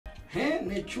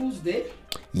Ni Tuesday.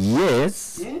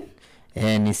 Yes.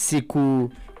 Ni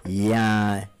siku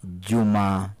ya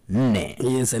Jumanne.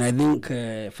 Yes, and I think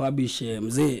Fabish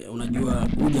mzee unajua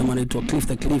huyu jamaa anaitwa Cliff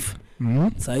the Cliff.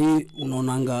 Sasa hii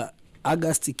unaonanga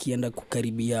August ikienda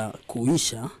kukaribia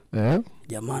kuisha.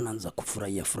 Jamaa anaanza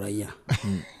kufurahia.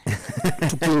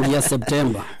 Tukiingia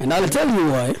September. And I'll tell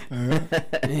you why.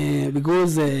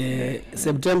 Because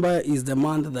September is the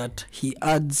month that he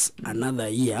adds another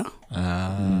year.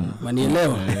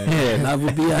 Manielewa?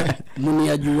 Alafu pia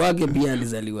muniaju wake pia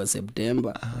alizaliwa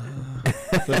September.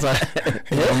 Sasa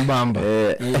mbamba.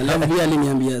 Alafu pia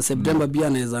aliniambia September pia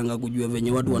anawezaanga kujua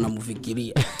venye watu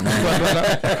wanamfikiria.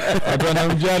 Watu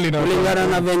wanamjali na kulingana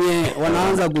na venye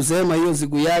wanaanza kusema hiyo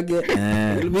siku yake.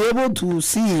 We'll be able to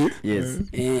see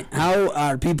how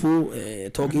are people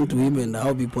talking to him and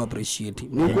how people appreciate him.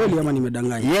 Ni kweli ama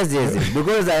nimedanganya? Yes.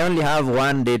 Because I only have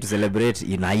one day to celebrate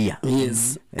in a year.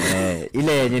 Yes.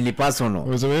 Ile yenye ni personal.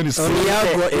 Was very Only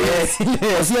yako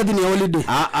si ati ni holiday.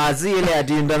 Si ile at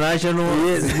international.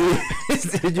 Yes.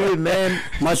 Sijui man.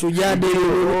 Mashujaa day.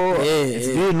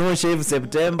 Sijui no shave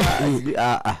September.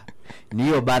 Ni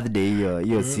hiyo birthday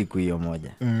hiyo siku hiyo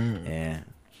moja.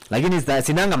 Lakini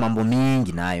sinanga mambo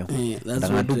mingi nayo.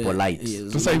 Nataka tu polite.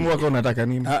 Sasa hii mwaka unataka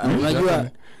nini? Unajua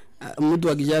mtu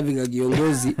akijafika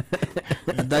kiongozi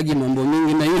hataki mambo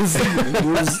mingi na hiyo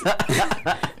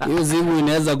siku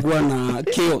inaweza kuwa na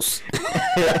chaos.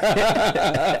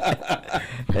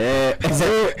 So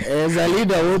as a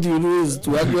leader, what you do is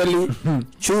to actually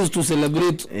choose to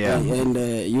celebrate. And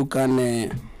you can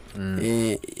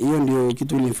hiyo ndio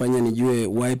kitu nilifanya nijue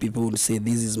why people would say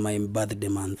this is my birthday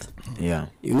month.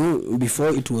 You know,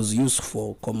 before it was used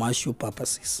for commercial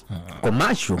purposes.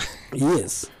 Commercial?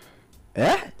 Yes.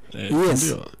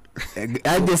 Yes.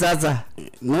 Aje sasa?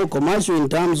 No, commercial in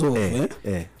terms of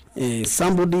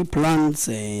somebody plans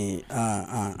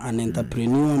an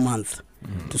entrepreneur month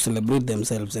to celebrate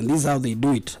themselves, and this is how they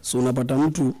do it. So unapata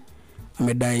mtu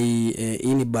amedai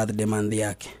ini birthday month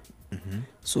yake.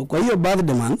 So kwa hiyo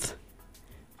birthday month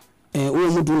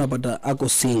huyo mtu unapata ako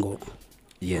single.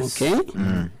 Yes. Okay?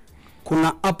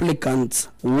 Kuna applicants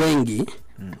wengi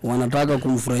wanataka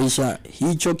kumfurahisha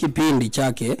hicho kipindi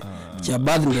chake cha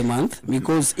birthday month,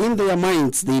 because in their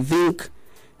minds they think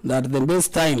that the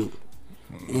best time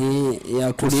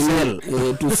to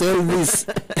sell this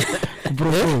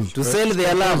to sell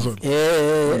their love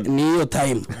ni hiyo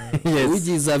time. Yes. Which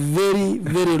is a very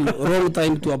very wrong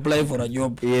time to apply for a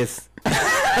job. Yes.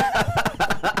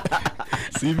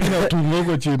 Sivina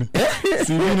tumoko chini.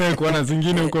 Sivina kwa na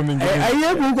zingine huko mingine.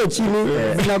 Aiyebu huko chini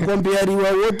vina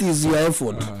comparewa what is your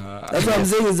effort. That's what I'm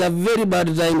saying, is a very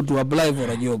bad time to apply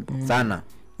for a job. Sana.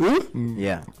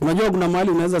 Yeah. Unajua kuna mahali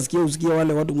unaweza usikia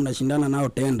wale watu mnashindana nao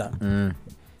tenda.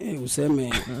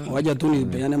 Useme waje tu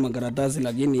nipeane makaratasi,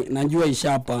 lakini najua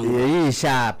ishapanga. Hii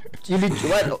sharp. Ili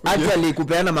actually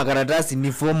kupeana makaratasi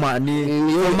ni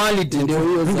formality, ndio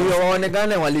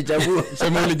waonekane walichagua.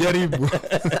 Sema ulijaribu.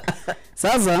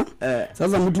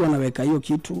 Sasa mtu anaweka hiyo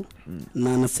kitu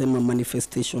na anasema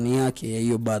manifestation yake ya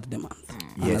hiyo birthday month.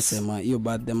 Anasema hiyo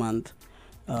birthday month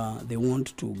they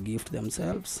want to gift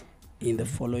themselves in the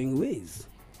following ways.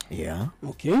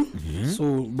 Okay?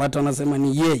 So but anasema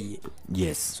ni yeye.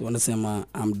 Yes. So anasema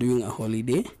I'm doing a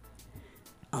holiday.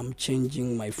 I'm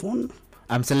changing my phone.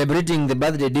 I'm celebrating the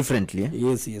birthday differently.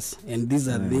 Yes. And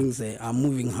these are things I'm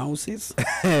moving houses.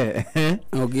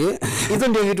 Okay? Hizo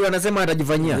ndio vitu anasema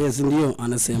atajifanyia. Yes, ndio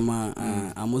anasema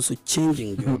I'm also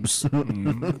changing jobs.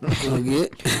 Okay?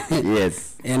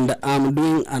 Yes. And I'm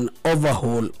doing an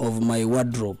overhaul of my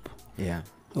wardrobe.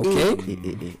 Okay?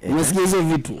 Umesikia hizo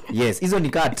vitu? Yes, hizo ni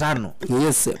kaa 5.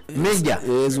 Yes. Major.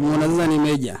 Yes, unaanza ni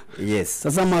major. Yes.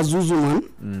 Sasa mazuzu man,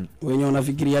 wenye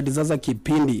unafikiria hadi sasa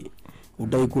kipindi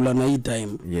utaikula na hii time.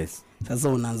 Yes. Sasa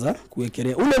unaanza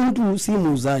kuwekelea. Ule mtu si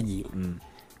muuzaji.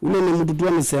 Ule ni mtu tu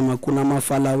amesema kuna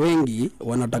mafala wengi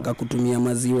wanataka kutumia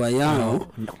maziwa yao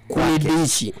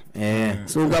kuidishi.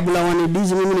 So kabla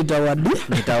wanidishi mimi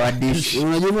nitawadishi.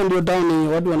 Unajua ndio town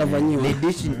watu wanafanyiwa.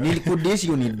 Ni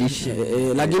kudishi unidishi.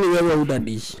 Lakini wewe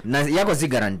utadishi. Na yako si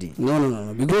guarantee.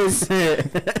 No. Because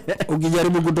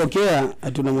ukijaribu kutokea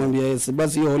tunamwambia yes,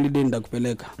 basi hiyo holiday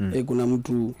nitakupeleka. Kuna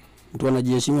mtu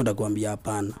anajiheshimu atakwambia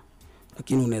hapana.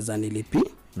 Lakini unaweza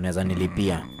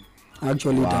nilipia.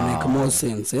 Actually it make more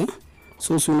sense.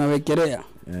 So unawekelea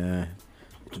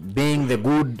being the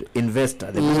good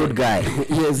investor, the good guy.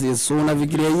 Yes. So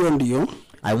unafikiria hiyo ndio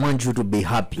I want you to be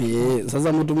happy.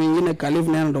 Sasa mtu mwingine Khalif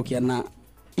naye anatokea na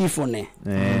ifone.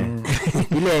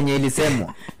 Ile yenye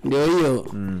ilisemwa Ndio hiyo.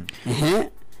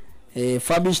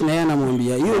 Fabish na yeye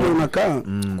anamwambia hiyo ndio unakaa.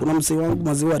 Kuna msee wangu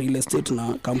maziwa real estate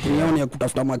na kampuni yao ya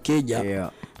kutafuta makeja.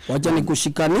 Wacha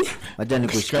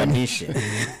nikushikanishe.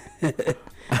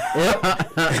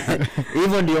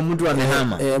 Hivyo ndio mtu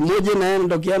amehama. Mmoja na yeye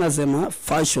ndio anasema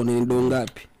fashion ni ndo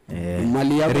ngapi?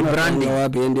 Mali yako rebranding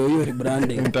wapi? Ndio hiyo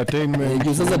rebranding.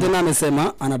 Entertainment. Sasa tena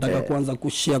amesema anataka kuanza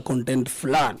kushare content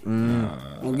fulani.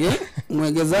 Okay?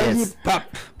 Mwekezaji pap.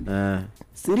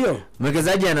 Ndio.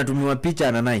 Mwekezaji anatumiwa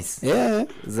picha na nice.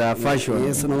 Za fashion.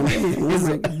 Yes, no.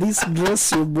 This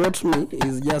dress you bought me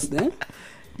is just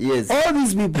Yes. All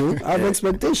these people have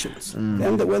expectations.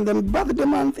 And when the birthday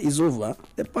month is over,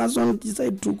 the person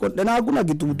decide to then hakuna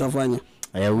kitu utafanya.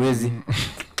 Hayawezi.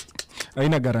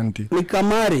 Haina guarantee. Ni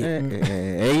kamari.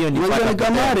 Hiyo ni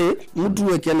kamari, mtu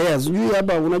wekelea. Sijui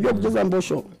hapa unajua kucheza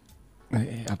mbosho.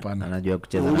 Hapana. Anajua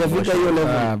kucheza. Unajafika hiyo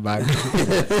level. Bag.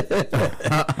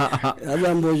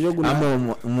 Hata mbosho kuna.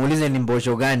 Ama muulize ni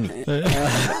mbosho gani?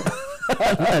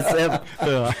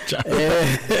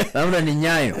 Labda ni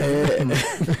nyayo.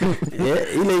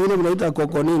 Ile mnaita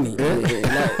koko nini?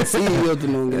 Si hiyo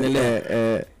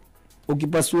tunaongelea.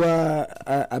 Ukipasua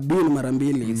abili mara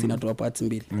mbili zinatoa parts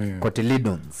mbili.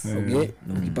 Cotyledons. Okay.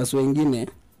 Ukipasua ingine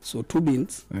so two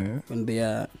beans when they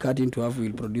are cut into half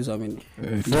will produce how many?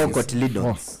 4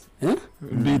 cotyledons.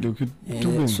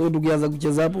 So tukianza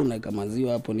kucheza hapo unaweka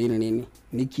maziwa hapo nini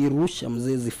nikirusha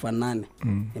mzee zifanane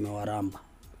nimewaramba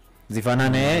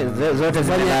zifanane zote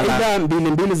zinalala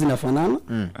mbili zinafanana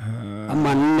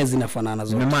ama 4 zinafanana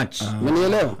zote match.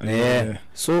 Umenielewa?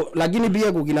 So lakini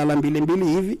pia kukilala mbili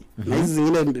hivi na hizi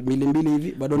zingine mbili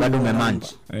hivi bado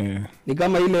umematch. Ni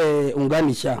kama ile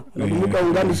unganisha. Unakumbuka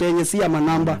unganisha yenye si ama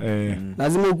namba.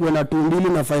 Lazima ukuwe na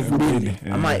 2 na 5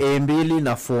 ama A2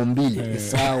 na 4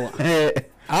 sawa.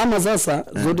 Ama sasa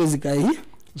zote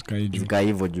zikai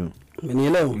hivyo juu.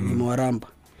 Umenielewa? Nimewaramba.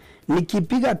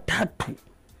 Nikipiga 3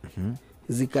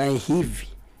 zikae hivi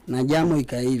na jamo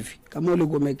ikae hivi. Kama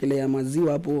ulikuwa umekelea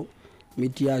maziwa hapo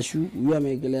miti hashu, huyu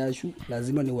amekelea hashu,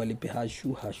 lazima ni walipe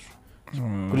hashu.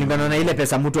 Kulingana na ile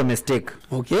pesa mtu amestake.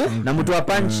 Okay? Na mtu wa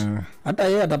punch hata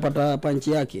yeye atapata punch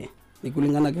yake. Ni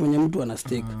kulingana kwenye mtu ana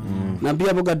stake. Na pia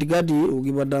hapo katikati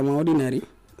ukipata ordinary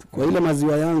kwa ile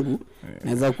maziwa yangu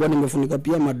naweza kuwa nimefunika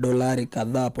pia madolari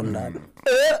kadhaa hapo ndani.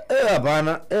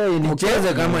 Hapana.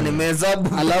 Nicheze kama nimehesabu.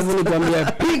 Alafu nikwambia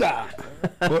piga.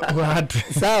 What?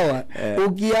 Sawa.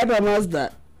 Ukiata master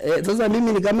sasa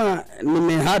mimi ni kama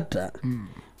nimehata.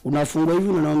 Unafungwa hivi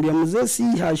unaniambia mzee si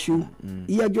hashu.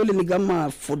 Hii actually ni kama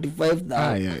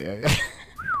 45,000.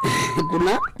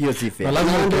 Kuna hiyo si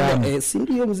fair. Si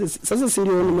ndio mzee. Sasa si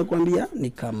ndio nimekwambia ni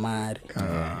kamari.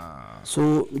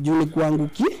 So juu ni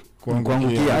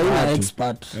kuangukia haina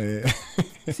expert.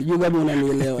 Sijui kama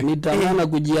unanielewa. Nitangana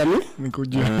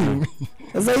kujiamini.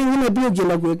 Sasa ingine pia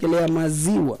ukienda kuwekelea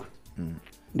maziwa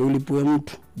ndio ulipoe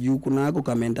mtu juu kuna hako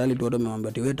ka mentality watu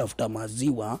wamemwambia wewe tafuta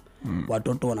maziwa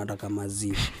watoto wanataka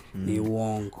maziwa. Ni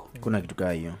uongo. Kuna kitu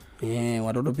kama hiyo.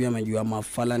 Watoto pia wamejua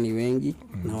mafala ni wengi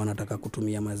na wanataka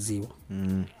kutumia maziwa.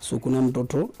 So kuna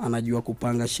mtoto anajua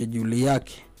kupanga schedule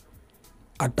yake.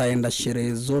 Ataenda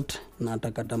sherehe zote na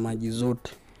atakata maji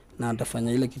zote na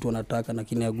atafanya ile kitu anataka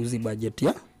lakini aguzi budget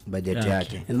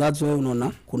yake. And that's why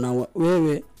unaona kuna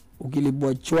wewe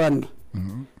ukilipwa chwani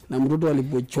na mtoto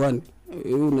alipwa chwani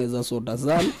wewe unaweza sota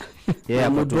sana.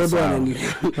 Mtoto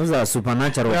anaendelea. Sasa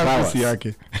supernatural powers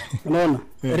yake. Unaona?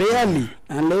 Really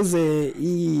unless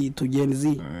hii to Gen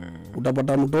Z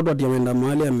utapata mtoto atienda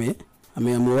mahali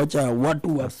ameamwacha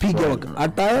watu wapige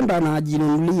ataenda na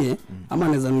ajinunulie ama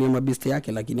anaweza nunulia mabiste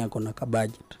yake lakini ako na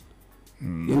budget.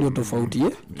 Hiyo ndio tofauti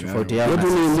yao. Yote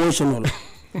ni emotional.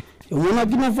 Unaona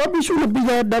kina Fabish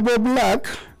unapiga double black.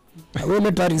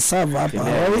 Wewe ta reserve hapa.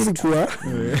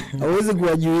 Hawezi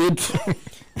kuwa juu yetu.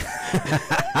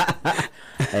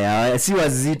 Si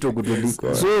wazito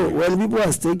kutuliko. So when people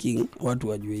are staking watu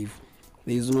wajue hivyo.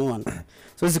 There is no one.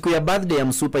 So siku ya birthday ya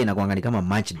msupa inakuanga kama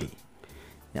match day.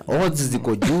 Odds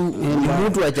ziko juu,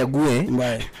 mtu achague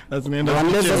mbaya.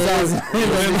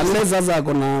 Unless sasa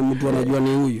kuna mtu anajua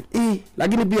ni huyu.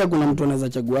 Lakini pia kuna mtu anaweza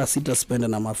chagua sita spend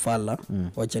na mafala,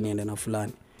 wacha niende na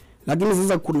fulani. Lakini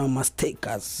sasa kuna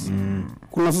mistakers.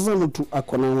 Kuna sasa mtu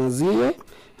akona maziwa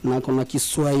na akona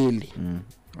Kiswahili.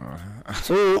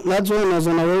 So that's why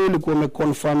unaona wewe ulikuwa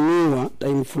umeconfirmiwa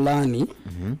time fulani.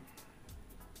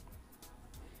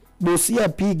 Bosi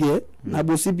apige na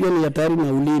bosi pia ni hatari na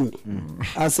ulimi.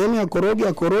 Aseme akoroge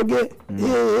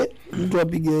mtu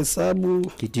apige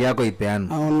hesabu kiti yako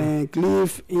ipeana. Aone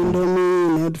Cliff,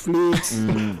 Indomie, Netflix.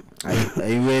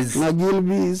 haiwezi na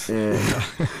Gilbis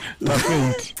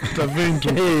Tafaint.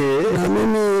 na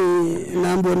mimi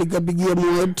naambo nikapigia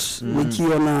Moet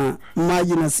nikiona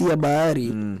maji na si ya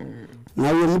bahari. Na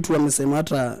huyo mtu amesema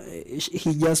hata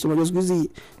he just unajua siku hizi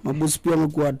mabosi pia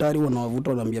wamekuwa hatari, wanawavuta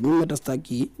wanaambia mimi hata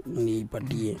sitaki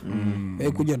nipatie.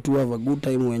 Wewe kuja tu have a good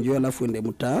time enjoy alafu ende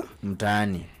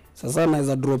mtaani. Sasa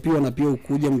naweza dropiwa na pia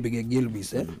ukuje mpige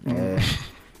Gilbis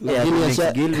lakini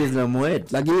ya Gilbis na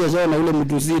Moet. Lakini yashao na ule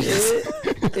mtu serious.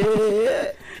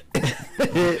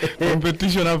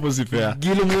 Competition hapo si fair.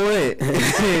 Gilmoe.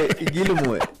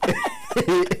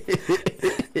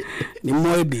 Ni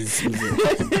Moebis.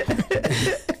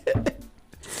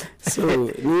 So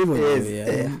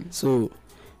yes, so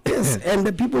yes, and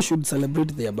the people should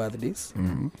celebrate their birthdays.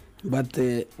 But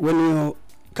when you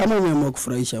kama umeamua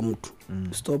kufurahisha mtu,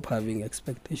 stop having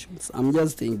expectations. I'm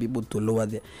just saying people to lower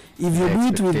their, if you do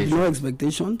it with no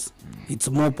expectations, it's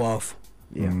more powerful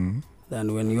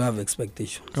than when you have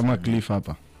expectations. Kama Cliff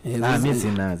hapa. Mimi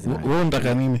sina. Wewe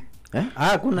unataka nini?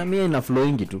 Kuna mimi ina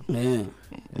flowing tu.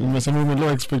 Umesema ume low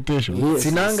expectation.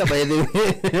 Sinanga by the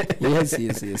way.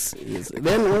 Yes.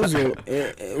 Then also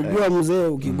ukiwa mzee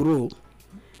ukigrow,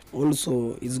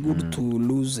 also it's good to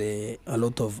lose a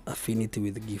lot of affinity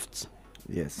with gifts.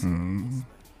 Yes.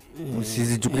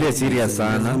 Usizichukulie serious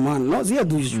sana. No, si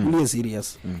atuchukulie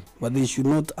serious, but they should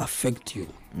not affect you.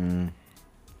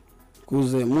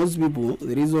 Because most people,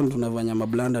 the reason tunafanya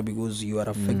mablanda because you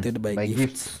are affected by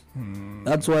gifts.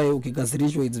 That's why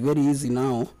ukikasirishwa it's very easy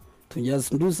now to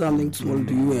just do something small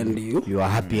to you and you are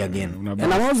happy again. And I'm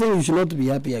not saying you should not be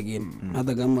happy again.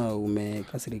 Hata kama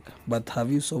umekasirika. But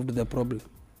have you solved the problem?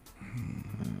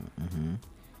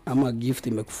 Ama gift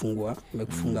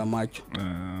imekufunga macho.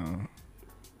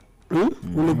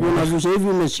 Ulikuwa unavusha hivi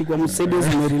umeshikwa Mercedes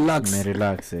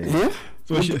umerelax.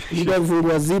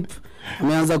 Ukifungua zip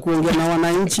umeanza kuongea na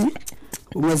wananchi,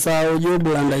 umesahau job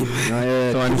blanda hivi.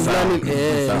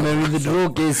 Withdraw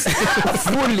case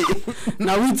fully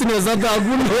na witness hata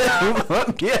hakuna.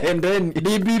 And then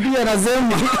DBB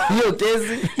anasema hiyo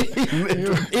case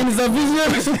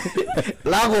insufficient,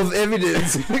 lack of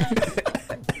evidence.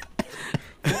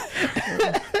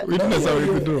 Witness how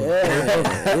you do.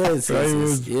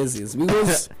 Yes.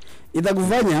 Because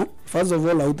itakufanya first of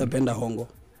all hautapenda hongo.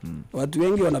 Watu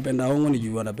wengi wanapenda hongo ni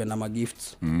juu wanapenda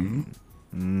magifts.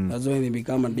 That's why they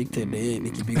become addicted.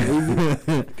 Nikipigwa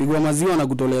hivi, pigwa maziwa na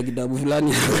kutolea kitabu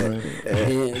fulani.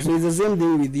 So it's the same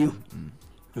thing with you.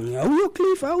 Huyo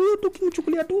Cliff, huyo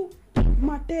tukimchukulia tu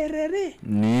materere.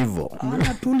 Ni hivyo.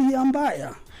 Anatulia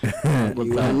mbaya.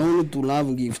 You are known to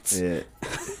love gifts.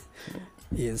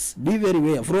 Yes, be very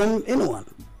aware from anyone.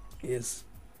 Yes.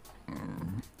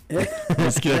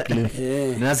 Nasikia Cliff.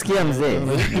 Nasikia mzee.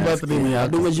 Birthday ni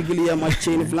yako. Umeshikilia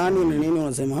macheni fulani na nini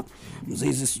unasema mzee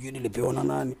hizi sijui nilipewa na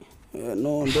nani.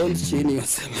 No, don't chain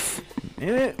yourself.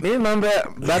 Mimi mambo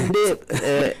birthday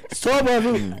stop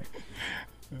having.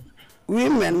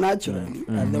 Women naturally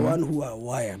are the one who are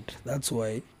wired. That's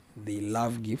why they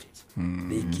love gifts.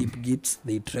 They keep gifts,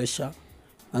 they treasure.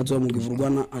 Hata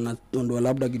mkivurugana anaondoa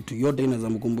labda kitu yote inaweza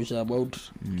mkumbusha about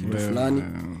kitu fulani,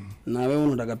 na wewe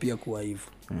unataka pia kuwa hivyo.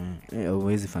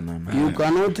 Huwezi fanana. You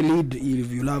cannot lead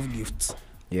if you love gifts.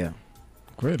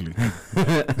 Kweli.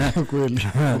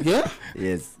 Okay?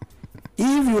 Yes.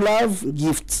 If you love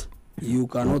gifts, you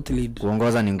cannot lead.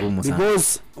 Kuongoza ni ngumu sana.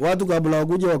 Because watu kabla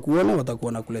wakuja wakuone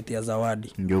watakuwa nakuletea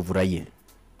zawadi. Ndio ufurahie.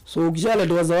 So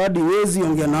ukishaletewa zawadi huwezi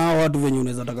ongea nao watu venye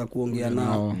unaweza taka kuongea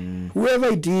nao.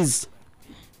 Whoever it is.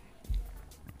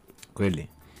 Kweli.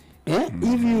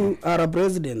 If you are a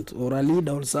president or a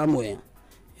leader or somewhere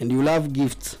and you love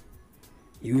gifts,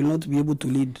 you will not be able to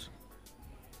lead.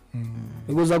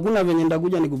 Because hakuna venye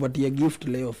ndakuja nikupatia gift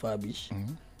leo Fabish.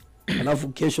 Alafu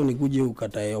kesho nikuje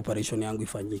ukatae operation yangu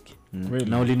ifanyike.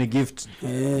 Na ulini gift.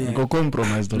 Niko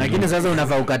compromised. Lakini sasa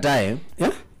unafaa ukatae.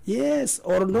 Yes,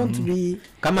 or don't be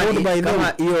kama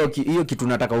hiyo kitu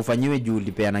unataka ufanyiwe juu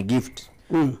ulipeana gift.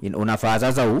 Unafaa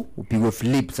sasa upigwe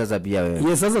flip sasa pia wewe.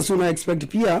 Yes, sasa si una expect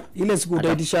pia ile siku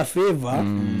utaitisha favor.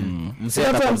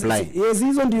 Mseta comply. Yes,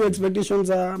 hizo ndio expectations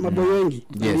za maboy wengi.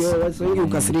 Ndio watu wengi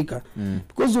ukasirika.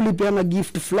 Because ulipeana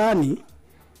gift fulani,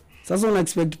 sasa una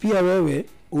expect pia wewe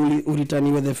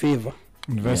uritaniwe the favor.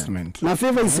 Investment. Na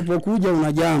favor isipokuja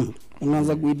unajamu.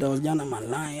 Unaanza kuita wajana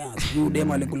malaya, sijui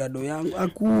dema alikula do yangu.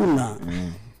 Hakuna.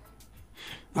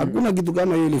 Hakuna kitu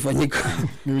kama hiyo ilifanyika.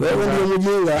 Wewe ndio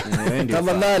mjinga.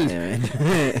 Tafadhali.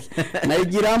 Na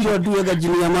ikirambo tu weka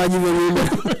chini ya maji wewe.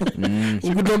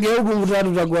 Ukitokea huko mtatu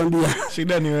tutakwambia.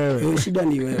 Shida ni wewe. Shida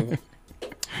ni wewe.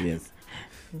 Yes.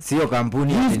 Sio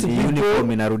kampuni ni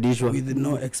uniform inarudishwa with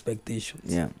no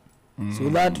expectations. So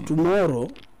that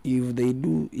tomorrow if they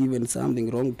do even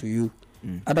something wrong to you,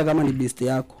 hata kama ni best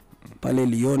yako pale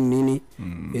Lyon nini,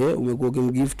 umekuwa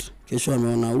ukimgift, kesho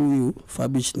ameona huyu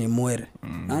Fabish ni mwere,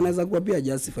 na anaweza kuwa pia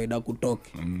justified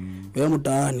akutoke wewe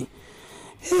mtaani.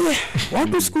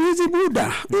 Watu siku hizi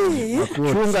buda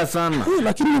chunga sana,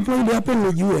 lakini nipo ile hapo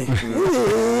nijue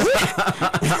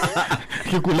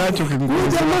kikulacho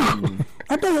kinguza.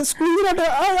 Hata siku nyingine hata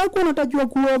hakuwa anatajua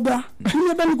kuoga. Mimi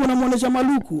hata nilikuwa namuonesha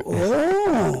maluku.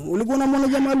 Ulikuwa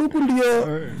unamuonesha maluku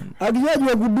ndio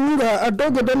akijua kudunga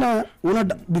atoke tena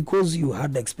because you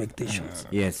had expectations.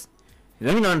 Yes.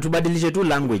 Lakini wanatubadilisha tu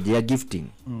language ya gifting.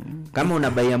 Kama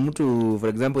unabaia mtu for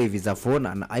example if it's a phone,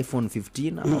 an iPhone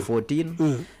 15 ama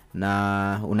 14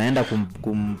 na unaenda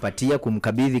kumpatia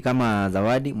kumkabidhi kama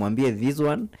zawadi, mwambie this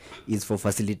one is for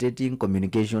facilitating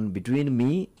communication between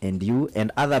me and you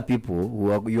and other people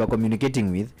who you are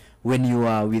communicating with when you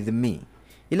are with me.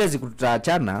 Ile siku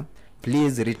tutaachana,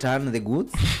 please return the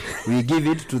goods. We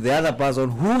give it to the other person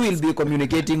who will be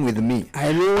communicating with me.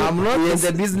 I'm not in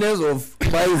the business of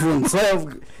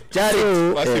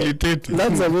charity Facilitating.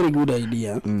 That's a very good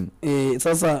idea.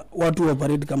 Sasa watu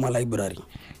operate kama library.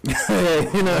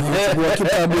 Kwa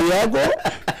kitabu yako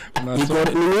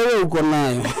ni wewe uko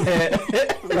nayo.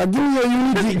 Lakini hiyo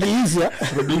unit ikiisha,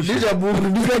 rudisha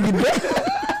kitabu.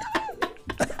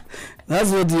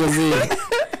 That's what you're saying.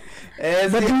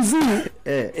 But you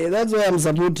see, that's why I'm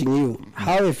supporting you.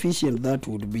 How efficient that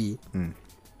would be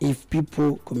if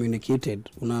people communicated.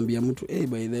 Unaambia mtu,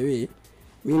 by the way,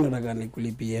 mimi nataka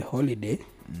nikulipie holiday,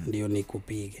 ndio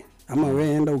nikupige. Ama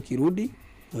wewe enda ukirudi,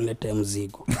 unilete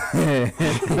mzigo.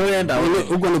 Wewe enda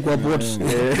huko ni kwa port.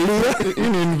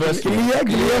 Ini invest. Clear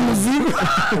mzigo.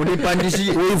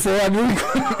 Unipandishie. We forward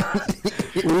huko.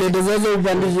 Ulete sasa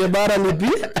upandishie bara nipi?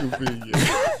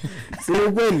 Si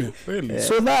kweli?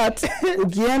 So that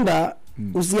ukienda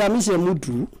usihamishe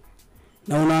mtu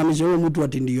na unahamisha huyo mtu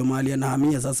ati ndio mali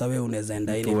anahamia, sasa wewe unaweza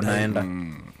enda ile unaenda.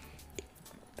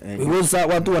 Sasa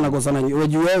watu wanakosana,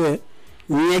 wewe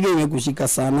nyege imekushika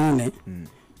saa 8.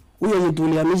 Huyo mtu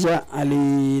ulihamisha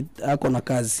ako na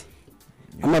kazi.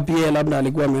 Ama pia labda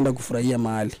alikuwa ameenda kufurahia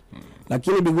mahali.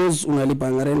 Lakini because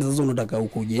unalipa rent sasa unataka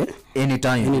ukuje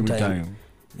anytime.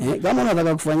 Kama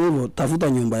unataka kufanya hivyo, tafuta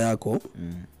nyumba yako.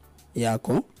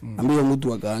 Ambia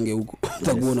mtu akaange huko.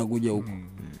 Utakuwa unakuja huko.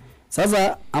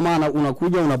 Sasa ama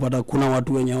unakuja unapata kuna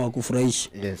watu wenye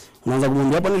hawakufurahishi. Yes. Unaanza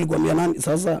kumwambia hapa nilikwambia nani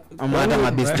sasa ama hata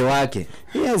mabeste wake.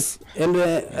 Yes, and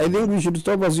I think we should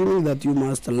stop assuming that you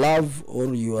must love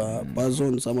or you are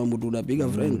person sama mtu unapiga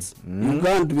friends. You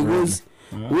can't because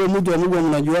huyo mtu wa Mungu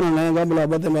mnajuana naye kabla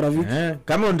apate marafiki.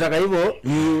 Kama unataka hivyo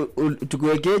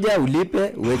tukuwekeja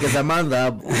ulipe uweke zamanda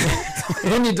hapo.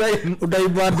 Anytime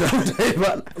utaipata.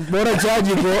 Bora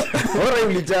charge bora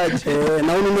ulicharge.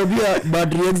 Na ununua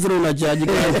battery extra una charge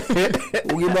kazi.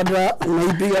 Ukipata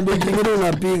unaipiga betri nyingine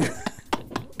unapiga.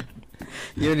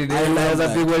 Hiyo ni inaweza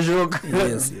pigwa shock.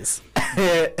 Yes.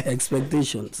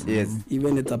 Expectations. Yes.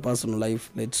 Even in a personal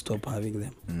life, let's stop having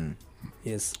them.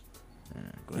 Yes.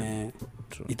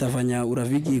 Itafanya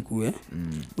urafiki ikue.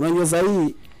 Unajua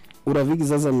sahi urafiki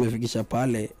sasa mmefikisha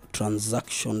pale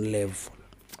transaction level.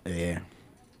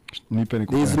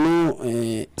 There's no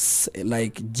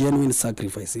like genuine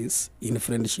sacrifices in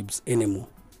friendships anymore.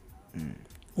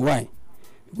 Why?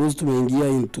 Because tumeingia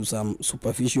into some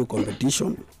superficial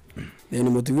competition. Then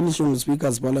motivational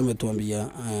speakers pale ametuambia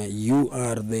you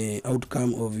are the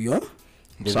outcome of the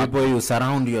people you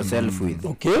surround yourself with.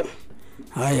 Okay?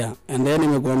 Haya, and then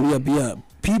nimekuambia pia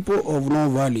people of no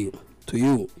value to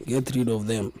you, get rid of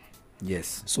them.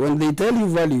 Yes. So when they tell you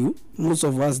value, most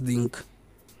of us think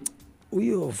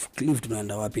we of Cliff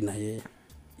tunaenda wapi na yeye.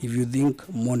 If you think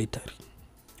monetary,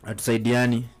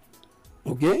 atusaidiani.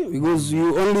 Okay? Because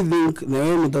you only think na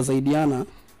wewe mtasaidiana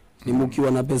ni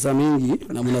mkiwa na pesa mingi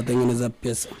na mnatengeneza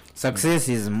pesa. Success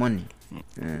is money.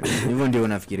 Hivyo ndio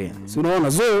unafikiria. So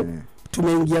unaona, so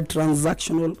tumeingia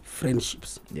transactional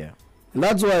friendships. Yeah. And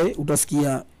that's why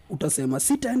utasema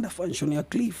sitaenda function ya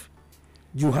Cliff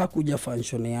juu hakuja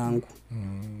function yangu.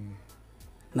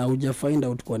 Na uja find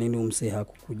out kwa nini umse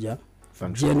hakukuja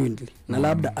genuinely. Na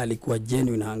labda alikuwa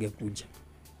genuine hangekuja.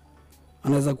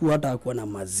 Anaweza kuwa hata hakuwa na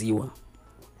maziwa.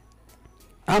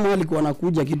 Ama alikuwa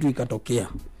anakuja kitu ikatokea.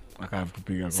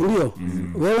 Akakupiga. Ndio.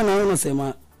 Wewe na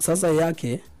unasema sasa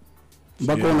yake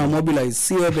mpaka una mobilize,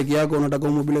 si wewe peke yako unataka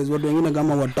mobilize watu wengine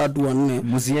kama 3 4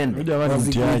 msiende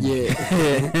wasije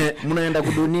mnaenda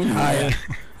kuduni.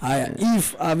 Haya,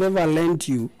 if I've ever lent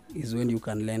you is when you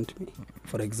can lend me,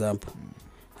 for example.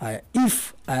 Haya,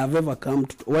 if I have ever come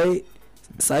to why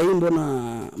sahi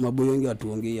mbona maboyo wengi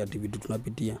watuongei ati vitu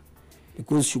tunapitia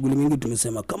because shughuli mingi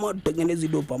tumesema kama tutengeneze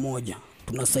do pamoja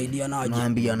tunasaidianaje,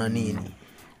 naambiana nini?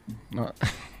 No.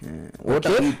 What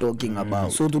are we talking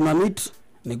about? So tuna meet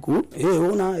niku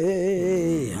una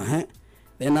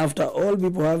then after all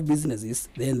people have businesses,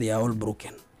 then they are all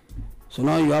broken. So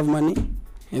now you have money,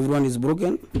 everyone is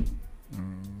broken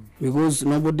because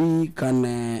nobody can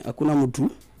hakuna mtu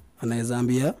anaweza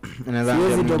ambia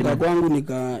siwezi toka kwangu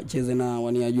nikacheze na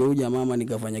waniajua huyu mama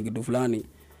nikafanya kitu fulani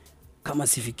kama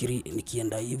sifikiri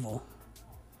nikienda hivyo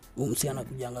umsi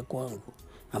anakujanga kwangu,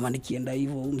 ama nikienda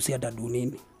hivyo umsi atadu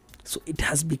nini. So it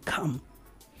has become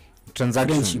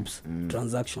transactions.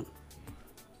 Transaction.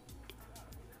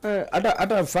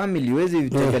 Hata family huwezi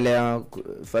tembelea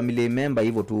family member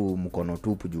hivyo tu mkono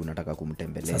tupu juu unataka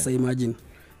kumtembelea. Sasa imagine.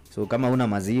 So kama una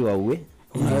maziwa uwe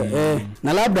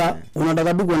na labda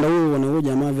unataka tu kwenda huyo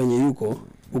jamaa venye yuko,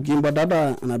 ukimpata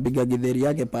hata anapiga githeri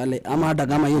yake pale, ama hata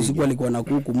kama hiyo siku alikuwa na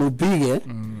kuku mupige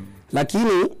lakini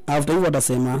after hivyo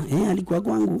atasema alikuwa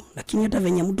kwangu, lakini hata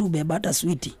venye mtu ubeba hata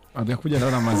sweet atakuja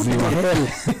na maziwa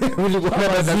ulikuwa na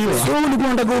maziwa, so ulikuwa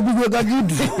unataka upigwe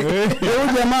kakitu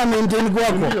huyo jamaa maintain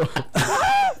kwako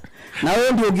na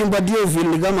wewe ndio ukimpatia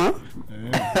feel kama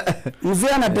mzee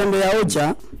anatembea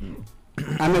ocha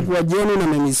amekuwa jeni na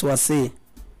memiswase.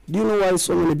 Do you know why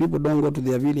so many people don't go to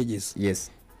their villages?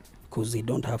 Yes, because they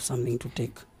don't have something to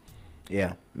take.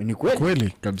 Yeah, ni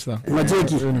kweli kabisa.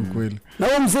 Unacheki? Ni kweli. Na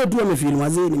wewe mzee tu amefeel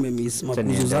mazee nimemiss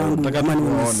makuzo zangu kama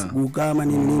ni kama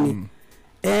ni nini.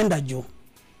 Enda jo.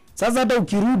 Sasa hata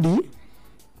ukirudi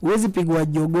uwezi pigwa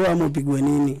jogoo ama upigwe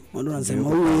nini. Ndio nasema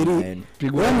huyu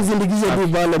wewe mzindikishe tu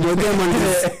pale mwekea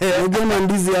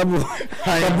mandizi hapo.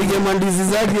 Kapige mandizi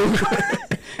zake.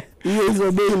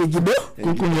 Hizo bei ni kidogo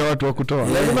kukunya watu wa kutoa.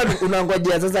 Lazima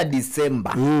unangojea sasa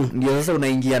December. Ndio sasa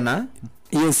unaingia na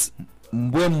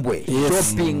mbwembwe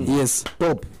shopping.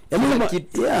 Top.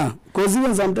 Yeah, because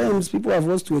even sometimes people are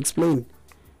forced to explain.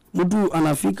 Mtu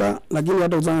anafika lakini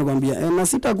hata uzange kwambia na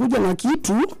sitakuja na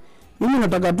kitu, mimi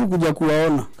nataka tu kuja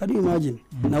kuwaona. Can you imagine?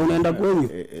 Na unaenda kwenyu.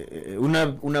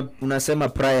 Unasema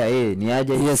prior ni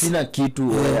aje sina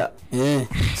kitu.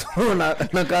 So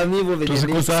na kama hivyo venye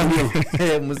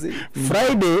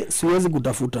Friday siwezi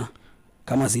kutafuta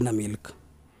kama sina milk.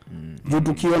 Juu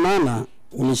tukionana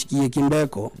unishikie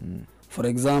kimbeko. For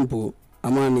example,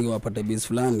 ama niwapate base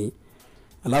fulani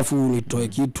alafu nitoe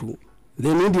kitu,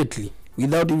 then immediately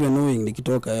without even knowing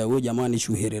nikitoka wewe jamani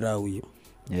shuherera huyo.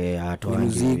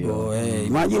 Mzigo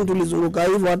imagine tulizunguka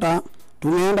hivyo hata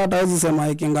tumeenda hata hizi sema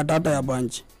ikenga tata ya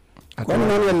bunch. Kwa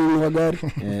nini alinunua gari?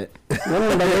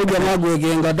 Wewe ndio jamaa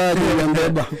kuekenga tata ya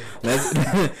mbeba.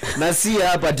 Na si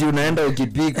hapa ati unaenda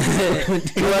ukipika.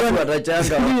 Watu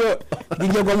watachanga. Ndio.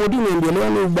 Ndio kwa mtu niendelea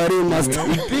ni ubari master.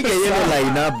 Ipige yellow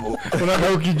line hapo.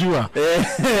 Unataka ukijua.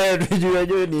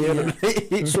 Tujue ni yellow.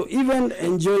 So even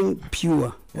enjoying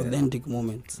pure authentic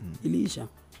moments ilisha.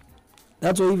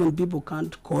 That's why even people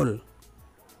can't call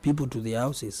people to their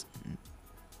houses.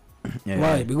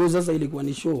 Why? Because sasa ilikuwa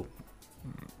ni show.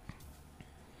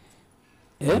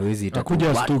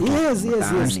 Akuja stuko. Yes.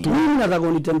 Mimi nataka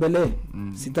unitembelee.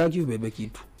 Sitaki ubebe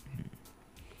kitu.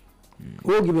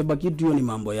 Wewe ukibeba kitu hiyo ni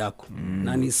mambo yako.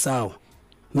 Na ni sawa.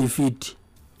 Ni fit.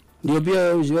 Ndio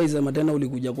pia ujiwahi sema tena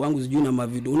ulikuja kwangu sijui na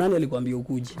mavidu. Unani alikwambia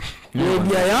ukuje? Ni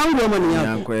idea yangu ama ni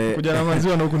yako? Kuja na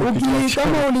maziwa na huko nikichwa.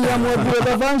 Kama uliamua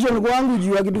kuweka function kwangu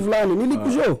juu ya kitu fulani,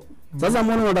 nilikushow. Sasa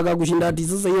mbona unataka kushinda ati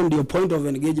sasa hiyo ndio point of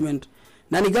engagement.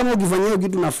 Na ni kama ukifanyia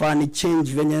kitu nafaa ni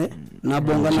change venye na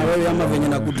bonga na wewe ama venye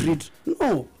na kutreat.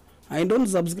 No. I don't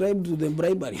subscribe to the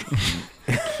bribery.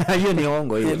 Hiyo ni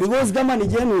hongo hiyo. Because kama ni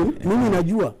genuine, mimi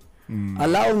najua.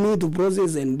 Allow me to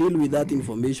process and deal with that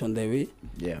information the way.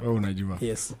 Wewe unajua.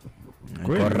 Yes.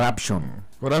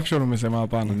 Corruption umesema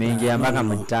hapana. Imeingia mpaka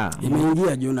mtaa.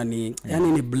 Imeingia jona ni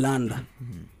yani ni blanda.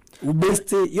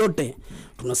 Ubeste yote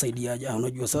tunasaidiaje?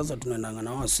 Unajua sasa tunaendanga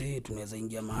na wasi, tunaweza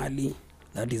ingia mahali.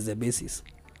 That is the basis.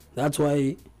 That's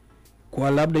why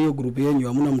kwa labda hiyo group yenu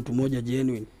hamna mtu mmoja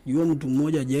genuine. Yuo mtu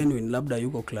mmoja genuine labda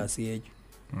yuko class yetu.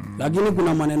 Lakini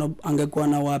kuna maneno angekuwa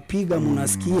na wapiga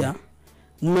mnasikia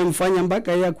mmemfanya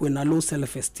mpaka yeye akuwe na low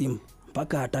self esteem,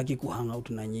 mpaka hataki kuhang out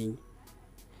na nyinyi.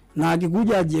 Na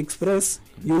akikuja aji express,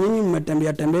 nyinyi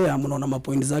mmetembea mnaona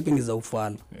mapoint zake ni za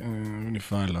ufala. Ni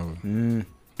fala huyo.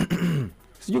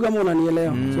 Sijui kama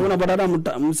unanielewa. So unapata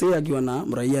hata msee akiwa na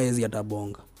mraia hizi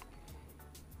atabonga.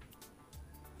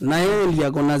 Na yeye ndiye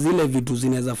akona zile vitu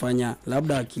zinaweza fanya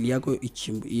labda akili yako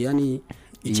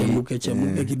ichemuke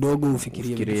kidogo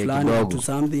ufikirie vitu fulani to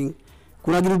something.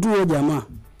 Kuna kitu tu jamaa.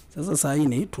 Sasa saa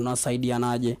hii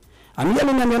tunasaidianaje? Amia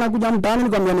niambia nakuja mtaani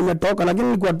nikwambia nimetoka lakini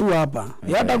nilikuwa tu hapa.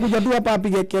 Hata kuja tu hapa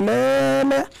apige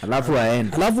kelele alafu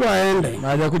aende.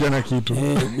 Haja kuja na kitu.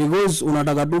 Because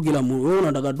unataka tu kila mtu, wewe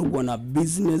unataka tu kuwa na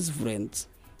business friends.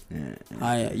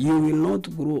 Haya, you will not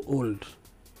grow old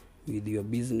with your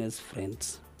business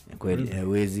friends. Kweli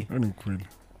hawezi. Ni kweli.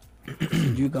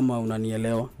 Sijui kama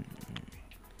unanielewa.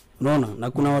 Unaona,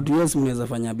 na kuna watu wesi mnaweza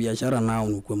fanya biashara nao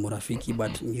ni kwa marafiki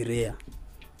but ni rare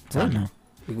sana.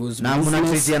 Because na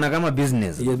mnatritiana kama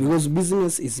business. Yeah, because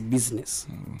business is business.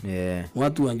 Yeah.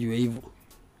 Watu wajue hivyo.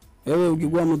 Wewe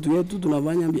ukikuwa mtu wetu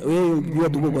tunafanya wewe ukijua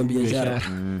tuko kwa biashara.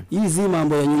 Hii si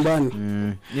mambo ya nyumbani.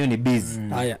 Hiyo ni busy.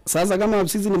 Haya, sasa kama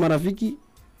sisi ni marafiki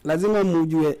lazima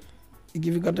mjue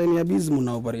ikifika time ya business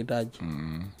mna operate.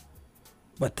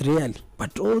 But really,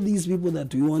 but all these people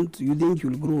that you think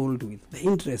you'll grow old with, the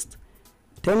interest,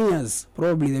 10 years,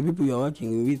 probably the people you are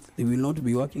working with, they will not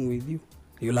be working with you.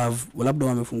 You'll have, labda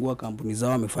wamefungua kampuni zao,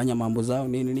 wamefanya mambo zao,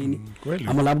 nini.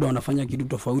 Ama labda wanafanya kitu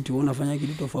tofauti, wewe unafanya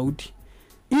kitu tofauti.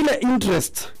 Ile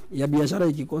interest ya biashara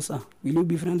ikikosa, will you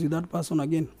be friends with that person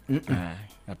again?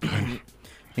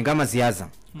 Ni kama siasa.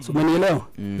 So umenielewa?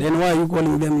 Then why are you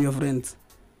calling them your friends?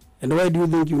 And why do you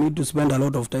think you need to spend a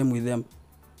lot of time with them?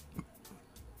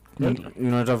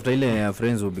 Unatafuta ile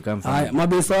friends will become family. Haya,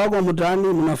 mabesa wako mtaani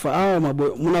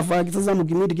mnafaa sasa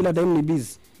mkimiti kila time ni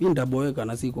busy. Mimi nitaboeka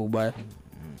na siko ubaya.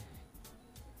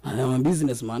 I am a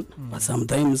businessman, but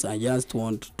sometimes I just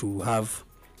want to have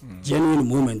genuine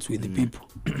moments with the people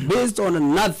based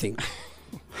on nothing.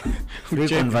 Free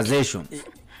conversation.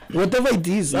 Whatever it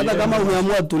is, hata kama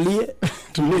umeamua tulie.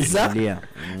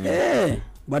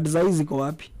 But saizi ziko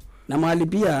wapi? Na mahali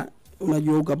pia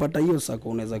unajua ukapata hiyo sako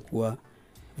unaweza kuwa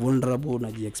vulnerable,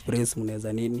 unajiexpress,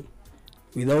 mnaweza nini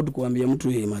without kuambia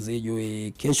mtu mazejo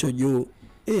kesho juu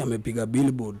amepiga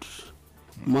billboard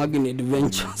Magnet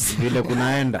Ventures vile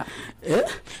kunaenda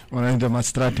wanaenda ma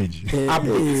strategy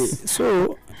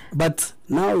so but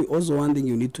now also one thing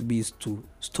you need to be is to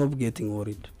stop getting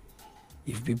worried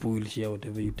if people will share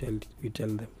whatever you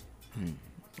tell them.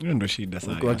 Hiyo ndio shida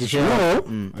sana. Kwa kishare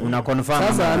una confirm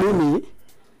sasa mimi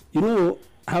you know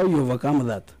how you overcome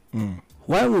that.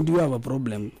 Why would you have a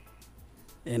problem?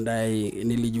 And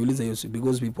nilijiuliza hiyo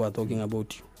because people are talking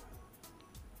about you.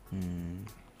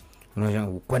 Unajua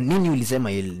kwa nini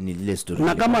ulisema ile story?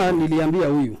 Na kama niliambia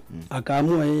huyu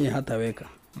akaamua yeye hataweka.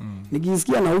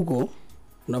 Nikisikia na huko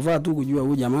unafaa tu kujua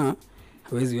huyu jamaa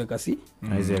hawezi weka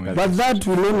But that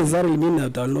will not necessarily mean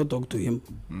that I will not talk to him.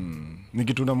 Ni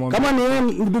kitu namwambia. Kama ni yeye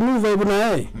mtumie vibe na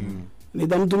yeye.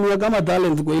 Nitamtumia kama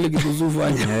talent kwa ile kitu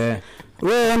zufanya.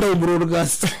 Wewe enda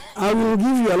broadcast. I will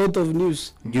give you a lot of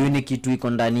news. Juu ni kitu iko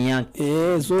ndani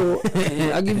yake. So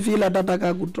akifeel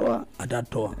atataka kutoa,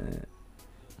 atatoa.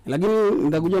 Lakini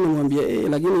nitakuja nimwambie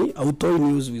lakini autoi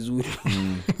news vizuri.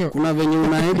 Kuna venye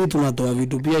unaedi tunatoa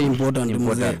vitu pia important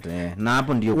mzee. Na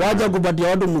hapo ndio waje kupatia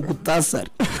watu mkutasari.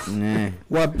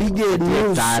 Wapige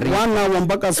news 1 hour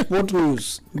mpaka sport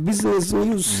news, business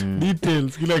news,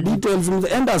 details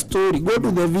end a story, go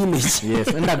to the village. Yes,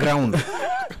 underground.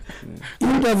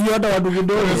 Interview hata watu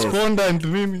kidogo, respondent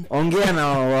mimi. Ongea na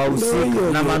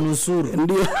wahusika na manusuru.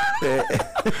 Ndio.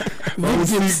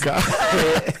 Wahusika.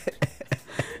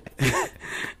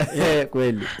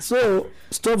 Kweli. So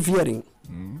stop fearing.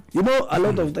 You know a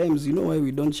lot of times you know why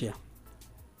we don't share.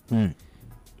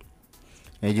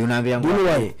 You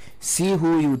know see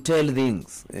who you tell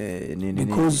things.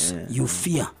 Because you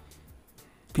fear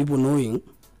people knowing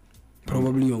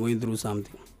probably you're going through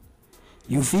something.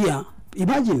 You fear.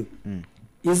 Imagine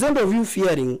instead of you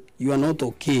fearing you are not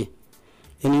okay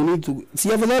and you need to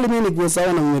see afadhali mimi nikuwa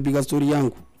sawa na mmepiga story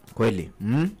yangu kweli.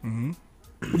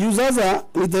 Juu sasa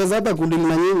nitaweza hata kundili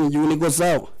na nyinyi juu niko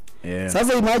sawa.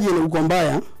 Sasa imagine uko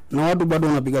mbaya na watu bado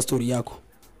wanapiga story yako.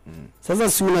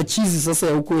 Sasa si una cheese sasa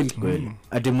ya ukweli. Kweli.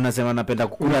 Ati mnasema napenda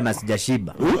kukula na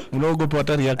sijashiba. Unaogopa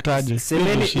hata reactaje?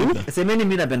 Semeni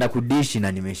mimi napenda kudishi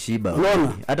na nimeshiba.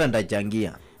 Hata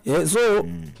nitachangia. So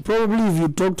probably if you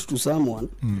talked to someone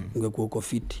ungekuwa uko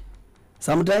fit.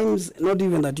 Sometimes not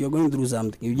even that you're going through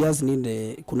something, you just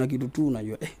need kuna kitu tu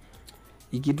unajua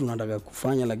hii kitu nataka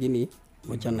kufanya lakini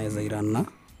mocha naweza irana.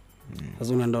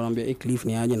 Sasa unaenda unamwambia Cliff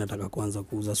ni aje nataka kuanza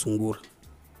kuuza sungura.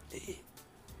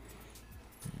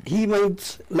 He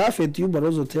might laugh at you but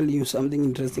also tell you something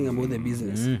interesting about the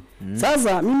business.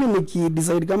 Sasa mimi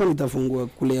nikidecide kama nitafungua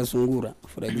kulea sungura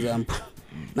for example.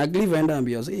 Na Cliff aenda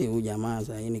ambia huyu jamaa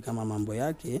sasa ni kama mambo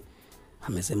yake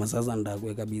amesema sasa ndio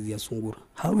kuweka busy ya sungura.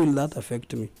 How will that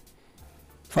affect me?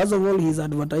 First of all, he's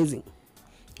advertising.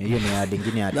 Hiyo ni ad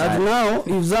nyingine hata. That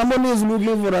now if somebody is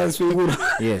looking for a sungura.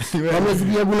 Yes.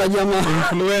 Wamesikia kuna jamaa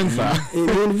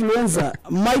influencer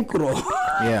micro.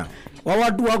 wa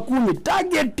watu wa 10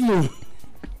 targeting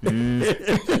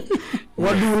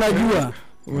watu unajua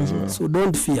so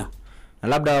don't fear. Na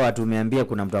labda watu umeambia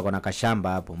kuna mtu akona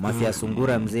kashamba hapo mafia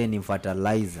sungura mzee ni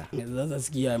fertilizer. Sasa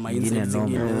sikia mindset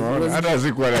zingine hata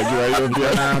siku anajua hiyo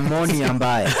pia na ammonia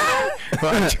mbaya.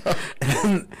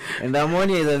 And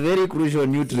ammonia is a very crucial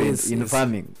nutrient in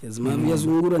farming. Yes, mafia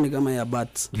sungura ni kama ya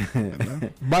bats.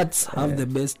 Bats have the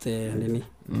best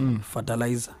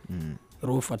fertilizer.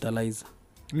 Raw fertilizer.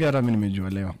 Mimi hata mimi nimejua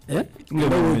leo.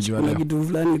 Kuna kitu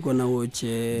fulani niko na watch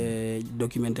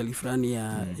documentary fulani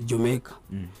ya Jamaica.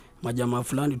 Majamaa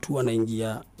fulani tu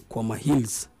wanaingia kwa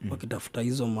hills wakitafuta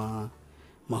hizo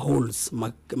holes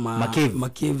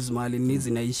caves mahali ni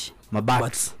zinaishi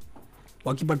mabats.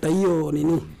 Wakipata hiyo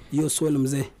hiyo soil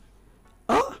mzee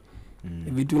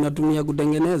vitu inatumia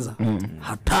kutengeneza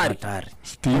hatari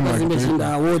stima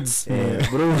zimeshinda awards.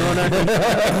 Bro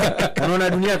unaona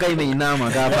dunia kama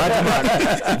imeinama kama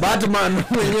Batman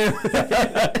mwenyewe.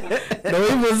 Ndio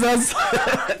hivyo sasa.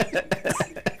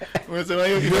 Umesema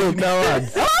hiyo kitu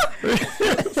awards.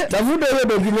 Tafuta hiyo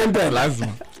documentary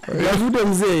Lazima tafuta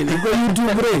mzee niko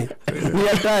YouTube bre ni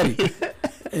hatari.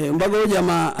 Mpaka huyo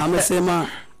jamaa amesema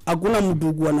hakuna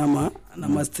mtu kuwa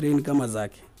na strain kama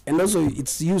zake. And also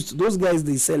it's used, those guys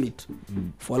they sell it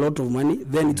for a lot of money,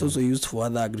 then it's also used for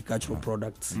other agricultural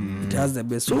products. It has the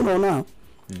best. So unaona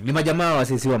ni majamaa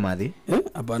wasisiwa madhi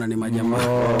hapana ni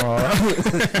majamaa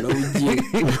na ujie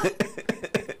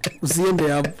usiende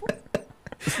hapo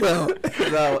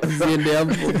sawa usiende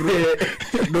hapo bro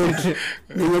don't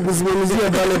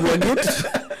nimekusimamishia pale kwa gate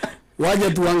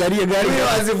waje tuangalie gari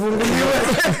wasifunguliwe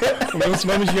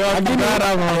umesimamishia wapi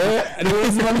gharama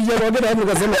nimesimamishia kwa gate hapo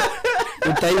nikasema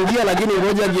utaingia lakini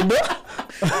ngoja kidogo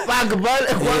park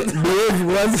pale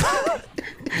kwanza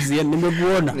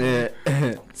nimekuona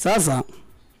sasa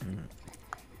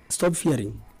stop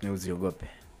fearing. Usiogope.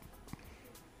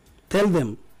 Tell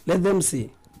them, let them say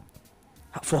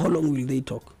for how long will they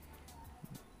talk.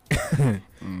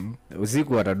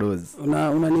 Usiku watadozi.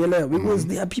 Unanielewa because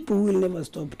there are people who will never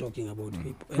stop talking about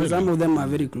people and some of them are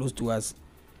very close to us.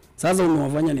 Sasa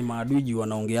umewafanya ni maadui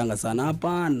wanaongeanga sana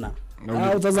hapana.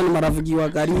 Sasa ni marafiki wa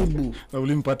karibu. Na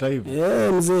ulimpata hivi?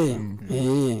 Mzee.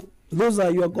 Those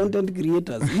are your content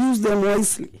creators. Use them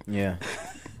wisely. Yeah.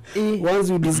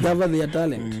 Once you discover their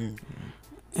talent.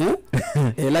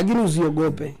 Lakini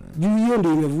usiogope. Juu hiyo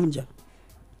ndio imevunja.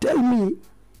 Tell me,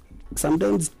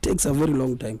 sometimes it takes a very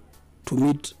long time to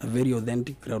meet a very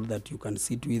authentic crowd that you can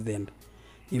sit with and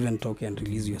even talk and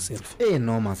release yourself.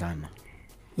 Noma sana.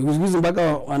 Nikusikizi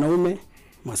mpaka wanaume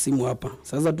masimu hapa.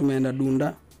 Sasa tumeenda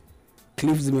Dunda.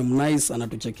 Cliff zimemnice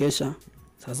anatuchekesha.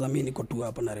 Sasa mimi niko tu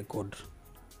hapa na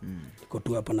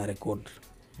record.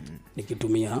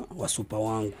 Nikitumia wasupa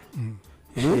wangu.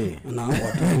 Na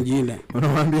watu wengine.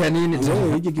 Unamwambia nini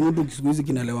tu? Hiki kimutu kisiku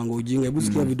kinalewanga ujinga. Hebu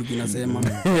sikia vitu kinasema.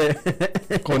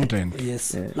 Content.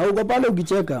 Yes. Na uko pale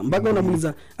ukicheka mpaka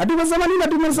unamuuliza, "Atumesema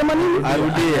nini?"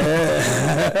 Arudie.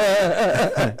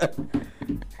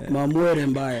 Mamwere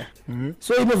mbaya.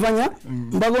 So imefanya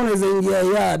mpaka unaweza ingia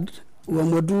yard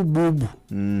uamue tu bubu.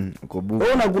 Uko bubu.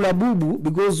 Wewe unakula bubu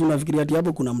because unafikiria ati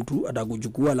hapo kuna mtu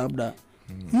atakuchukua labda.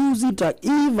 Use it.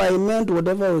 If I meant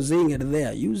whatever I was saying it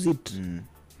there, use it.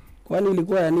 Kwani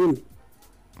ilikuwa ya nini?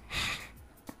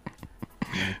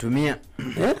 Tumia.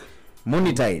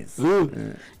 Monetize.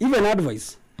 Even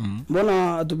advice.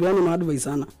 Mbona tupeani advice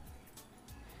sana?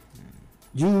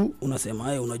 Juu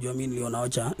unasema unajua mimi niliona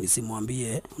acha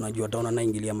nisimwambie, unajua ataona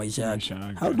naingilia maisha yake.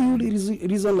 How do you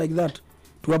reason like that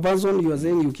to a person you are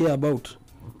saying you care about?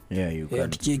 Yeah, you can.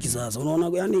 Cheki sasa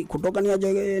unaona yani kutoka ni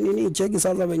aje cheki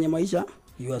sasa venye maisha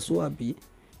you are so happy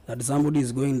that somebody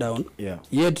is going down. Yeah.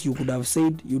 Yet you could have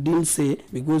said, you didn't say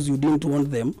because you didn't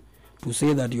want them to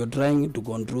say that you're trying to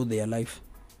control their life.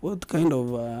 What kind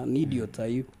of an idiot are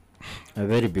you? A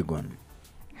very big one.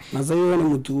 Na sasa wewe ni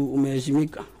mtu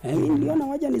umeheshimika. Niliona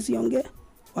waje nisiongee.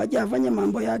 Waje afanye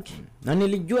mambo yake. Na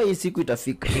nilijua hii siku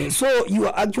itafika. So you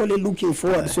are actually looking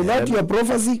forward so that your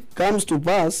prophecy comes to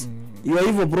pass. Your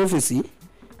evil prophecy,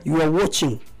 you are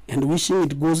watching and wishing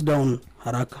it goes down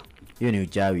haraka. Hiyo ni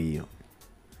uchawi hiyo.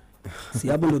 Si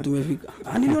hapo ndo tumefika.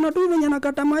 Niliona tu venye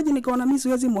nakata maji nikaona mimi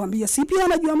siwezi mwambia. Si pia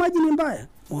anajua maji ni mbaya.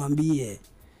 Mwambie.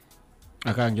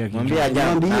 Akaangia Mwambie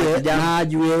na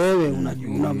ajue wewe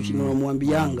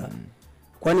unamwambianga.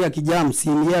 Kwani akijam si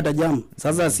yeye atajam.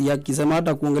 Sasa si akisema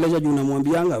hata kuongelesha juu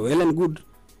unamwambianga well and good.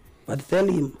 But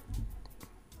tell him.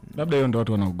 Labda hiyo ndo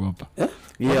watu wanaogopa.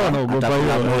 Wanaogopa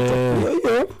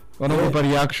hiyo. Wanaogopa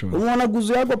reaction. Unaona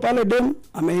guzu yako pale dem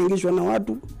amehengishwa na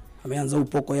watu. Ameanza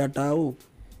upoko ya tao.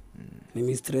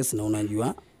 Mimi stress na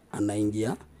unajua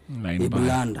anaingia ni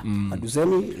blanda.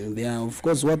 Hatusemi there are of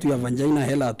course watu ya vagina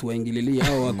hela atuwaingililia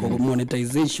au wako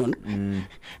monetization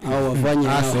au wafanye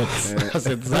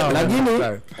assets zao. Lakini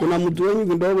kuna mtu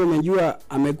wengi kidogo umejua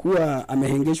amekuwa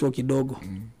amehengeshwa kidogo.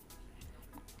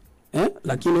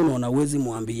 Lakini unaona uwezi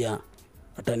muambia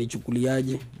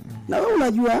atanichukuliaje. Na wewe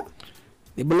unajua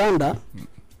ni blanda.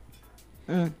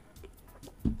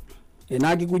 Na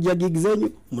akikuja gig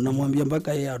zenyu mnamwambia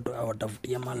mpaka yeye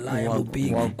awatafutia malaya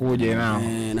mpige wakuje nao.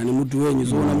 Na ni mtu wenyu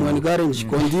so unamwanencourage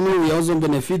continue ya also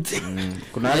benefit.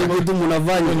 Kuna hiyo kitu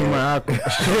mnafanya nyuma yako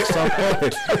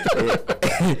support.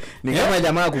 Ni kama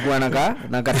jamaa kukuwa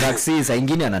na taxi saa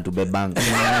nyingine anatubebanga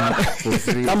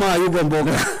kama yuko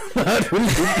mboga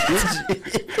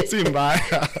si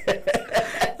mbaya.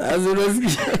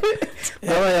 Azunasikia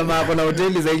kama jamaa kuna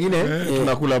hoteli za nyingine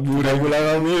tunakula bure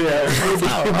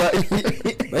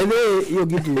by the way hiyo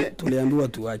kitu tuliambiwa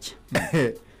tuache.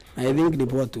 I think ni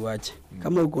poa tuache.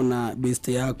 Kama uko na best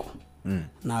yako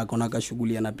na akona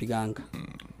kashughuli anapiganga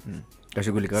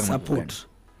kashughuli kama support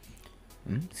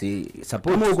si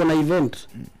support. Kama uko na event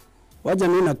wacha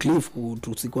mimi na Cliff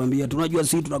tusikwambia tunajua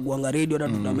sisi tunakuanga radio hata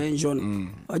tuta mention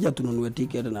wacha tununue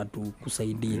ticket na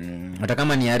tukusaidie hata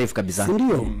kama ni Arif kabisa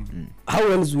ndio.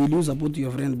 How else will you support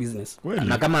your friend business?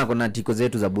 Na kama akona tiko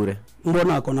zetu za bure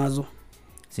mbona ako nazo?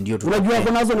 Si ndio tu unajua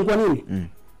ako nazo ni kwa nini?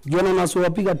 Jona naso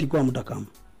wapiga tiko mtakamo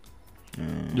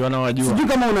Jona wajua sijui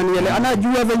kama unanielewa.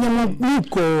 Anajua venye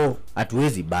mko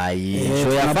hatuwezi bai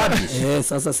show ya Fabish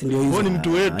sasa si ndio hizo ni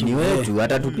mtu wetu ni wetu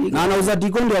hata tupiga na anauza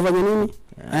tiko ndio afanye nini?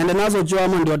 Aende nazo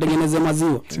choma ndio atengeneze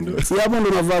maziwa si hapo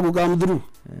ndio unafaa kukam through.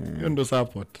 Hiyo ndio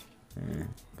support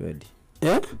good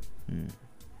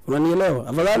unanielewa?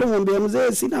 Afadhali mwambie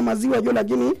mzee sina maziwa jo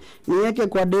lakini niweke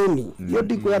kwa deni hiyo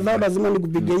tiko ya dhao lazima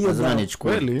nikupige hiyo lazima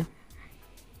nichukue kweli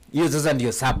hiyo sasa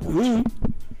ndio support.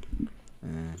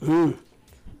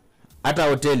 Hata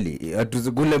hoteli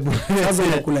atuzikule bure sasa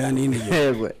unakula ya nini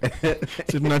hiyo?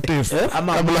 si tuna taste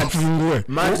ama kabla tufungue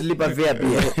mat lipa fare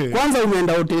pia. Kwanza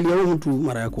umeenda hoteli ya mtu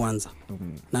mara ya kwanza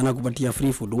na anakupatia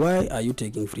free food. Why are you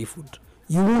taking free food?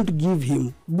 You won't give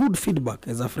him good feedback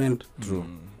as a friend. True.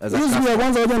 As a friend ya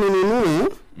kwanza wacha ninunue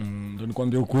ndio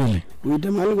nikwambia ukweli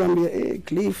uitemali kwambia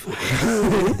Cliff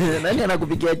nani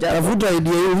anakupikia chakula tafuta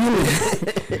idea nyingine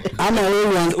ama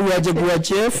wewe uache kuwa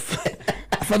chef.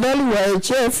 Afadhali wa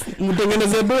chef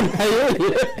mtengeneze doni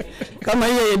hiyo kama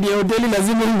hiyo idea hoteli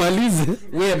lazima umalize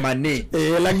wewe mane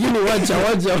lakini wacha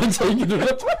hiyo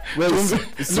wewe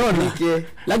usinike.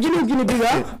 Lakini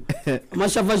ukinipiga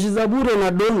mashafashi za bure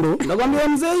na dondo nakwambia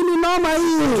mzee hii ni noma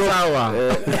hii sawa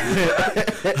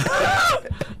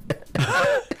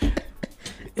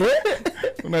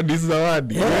una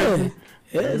disawadi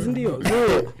ndio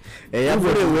ya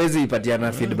bure uwezi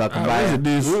ipatiana feedback mbaya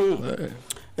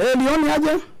nioni aje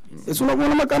sio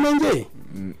unaona makama nje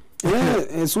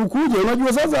sukuje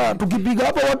unajua sasa tukipiga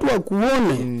hapa watu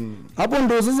wakuone hapo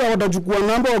ndio sasa watachukua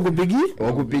namba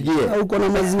wakupigie au uko na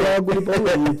maziwa ya kulipa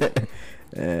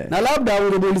na labda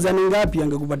ungeuliza ni ngapi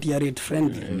angekupatia rate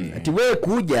friendly ati wewe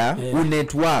kuja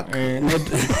network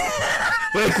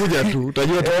wewe kuja tu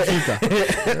utajua tukifika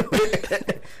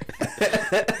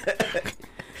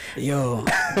yo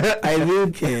I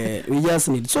think we just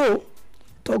need so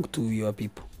talk to your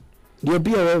people ndio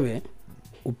pia wewe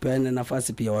upeane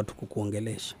nafasi pia watu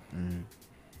kukuongelesha.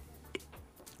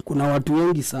 Kuna watu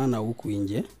wengi sana huku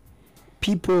nje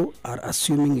people are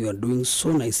assuming you are doing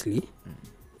so nicely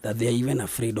that they are even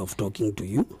afraid of talking to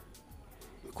you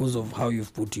because of how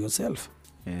you've put yourself.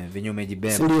 Venye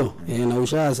umejibeba. Ndio. Na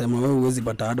ushasema wewe huwezi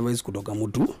pata advice kutoka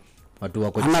mtu watu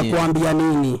wako chini. Anakuambia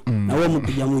nini? Na wewe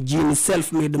mpiga mjini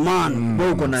self made man,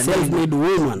 wewe uko na self made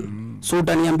woman. So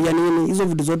utaniambia nini? Hizo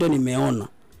vitu zote nimeona.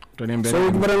 Utaniambia. So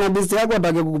ukipata na besti yako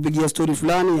atake kukupigia story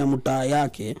fulani ya mtaa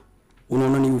yake,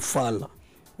 unaona ni ufala.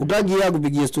 Utaki yeye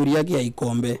kupigia story yake ya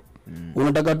Ikombe.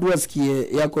 Unataka tu asikie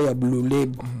yako ya Blue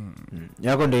Label.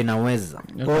 Yako ndio inaweza.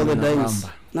 All the times.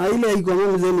 Na ile iko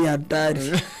mzee ni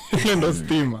hatari. Ile ndo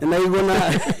stima. Na iko na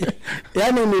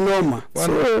yani ni noma.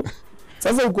 So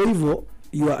sasa uko hivyo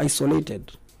you are isolated.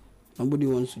 Nobody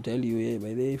wants to tell you hey,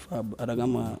 by the way hata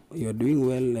kama you are doing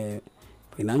well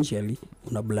financially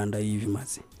una blanda hivi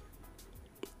mazi.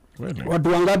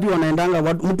 Watu wangapi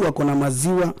wanaendanga mtu wako na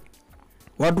maziwa,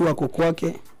 watu wako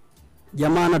kwake,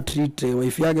 jamaa ana treat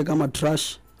wife yake kama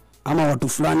trash ama watu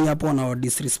fulani hapo wana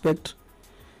disrespect.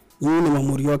 Yeye ni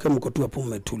mamuri wake mko tu hapo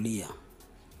umetulia.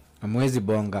 Amwezi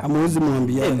bonga. Hamwezi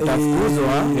mwambia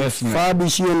mtafukuzwa.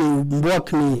 Fabish hiyo ni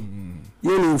mbwakni.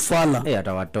 Hiyo ni ufala.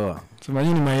 Atawatoa. Sema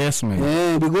nini my yes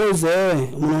man. Because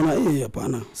unaona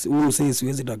hapana.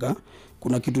 Siwezi taka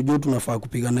kuna kitu juu tunafaa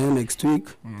kupiga naye next week.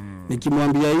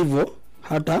 Nikimwambia hivyo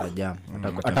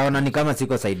ataona ni kama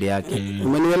siko side yake.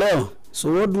 Umenielewa?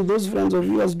 So what do those friends of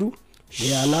yours do?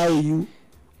 They allow you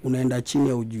unaenda chini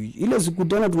ya ujui. Ile siku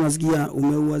tena tunasikia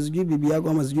umeua sijui bibi yako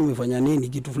ama sijui umefanya nini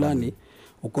kitu fulani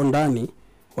uko ndani,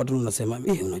 watu wanasema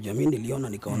unajua mimi niliona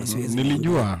nikaona siwezi.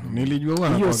 Nilijua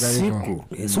hiyo siku.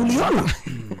 Yes, uliona.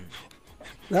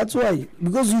 That's why,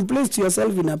 because you placed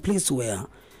yourself in a place where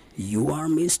you are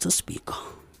Mr. Speaker.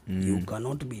 You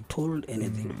cannot be told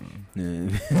anything.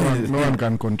 No one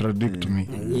can contradict me.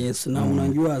 Yes, na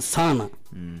unajua sana.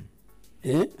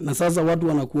 Na sasa watu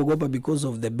wanakuogopa because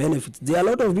of the benefits. There are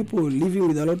a lot of people living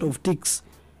with a lot of ticks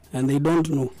and they don't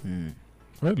know.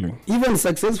 Really? Even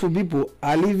successful people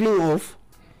are living off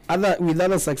with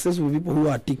other successful people who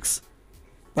are ticks.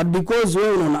 But because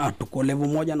wewe unaona tuko level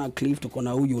moja na Cliff, tuko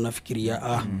na huyu,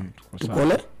 unafikiria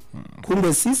tukole.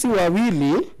 Kumbe sisi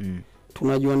wawili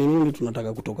tunajua ni nini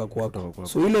tunataka kutoka kwako.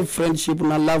 So ile friendship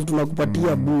na love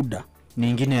tunakupatia buda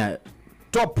nyingine ya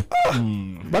top.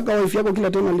 Mpaka wife yako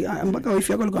kila tena, mpaka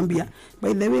wife yako alikwambia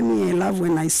by the way me I love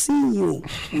when I see you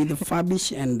with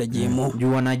Fabish and the Jemo.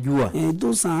 You wanajua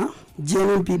those are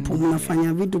genuine people,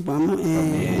 mnafanya vitu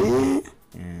pamoja.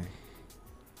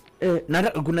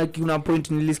 Kuna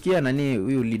point nilisikia nani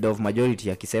huyu leader of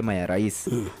majority akisema ya rais,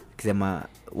 akisema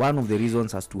one of the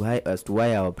reasons as to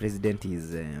why our president is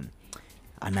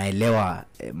anaelewa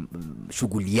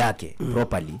shughuli yake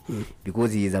properly,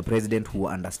 because he is a president who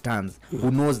understands,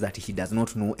 who knows that he does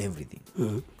not know everything.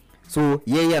 So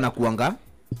yeye anakuanga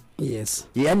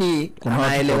yani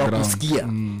anaelewa kusikia.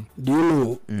 Do you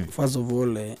know first of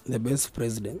all the best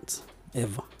presidents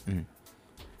ever,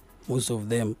 most of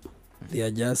them they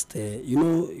are just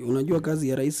unajua kazi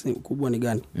ya rais kubwa ni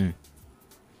gani?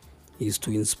 Is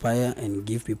to inspire and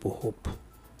give people hope.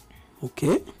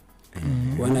 Okay?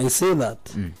 When I say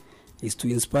that, is to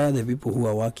inspire the people who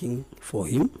are working for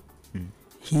him.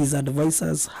 His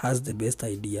advisors has the best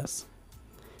ideas.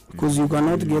 Because you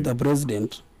cannot get a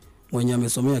president mwenye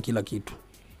amesomea kila kitu.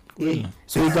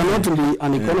 So you cannot be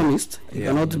an economist, you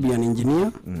cannot be an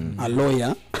engineer, a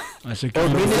lawyer, yes, you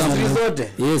cannot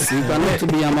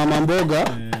be a mama mboga,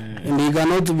 and you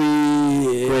cannot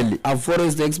be a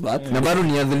forest expert. Na bado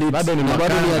ni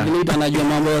athlete anajua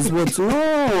mambo ya sports.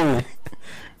 No.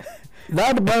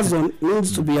 That person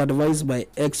needs to be advised by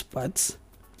experts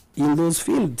in those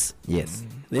fields. Yes.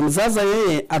 Then sasa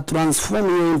yeye transform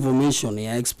your information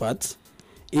ya experts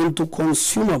into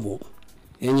consumable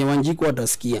yenye Wanjiko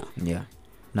atasikia.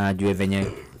 Na ajue venye.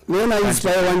 Then I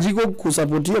inspire Wanjiko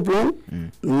kusupport plan,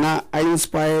 na I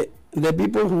inspire the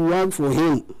people who work for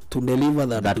him to deliver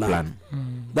that plan.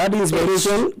 That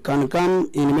inspiration can come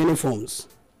in many forms.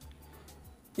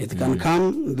 It can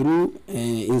come through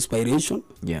inspiration.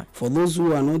 For those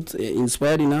who are not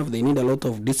inspired enough, they need a lot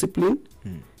of discipline.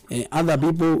 Other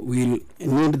people will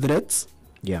need threats.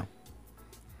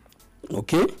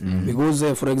 Okay? Because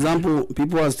for example,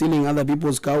 people are stealing other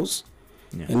people's cows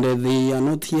and they are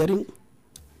not hearing.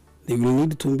 They will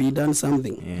need to be done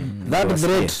something. That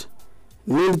threat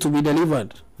needs to be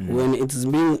delivered when it is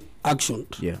being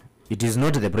actioned. It is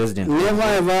not the president. Never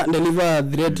ever deliver a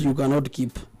threat you cannot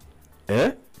keep.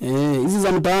 Hizi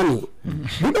za mtaani.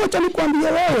 Ndio acha nikwambie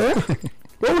wewe.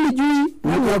 Wewe unijui,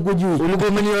 nani hakujui? Ulikuwa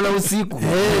umeniona usiku.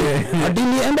 Hadi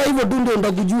nienda hivyo tu ndio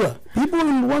ndakujua. People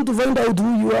will want to find out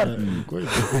who you are.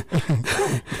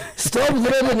 Stop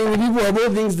threatening people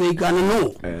about things they can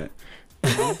know.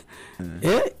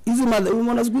 Hizi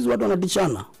umeona siku hizi watu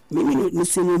wanatishana. Mimi ni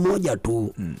simu moja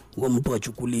tu wa mtu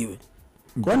achukuliwe.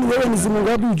 Kwani wewe ni simu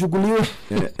ngapi uchukuliwe?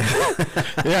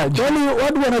 Kwani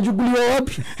watu wanachukuliwa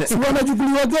wapi? Si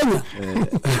wanachukuliwa Kenya?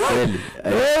 Kweli.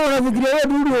 Unafikiria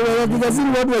wewe ndio unapiga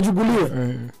simu watu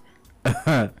wachukuliwe?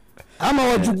 Ama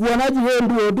wachukuanaji wewe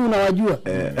ndio tu unawajua?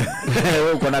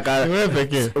 Wewe uko na wewe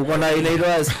pekee. Uko na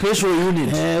ile special unit.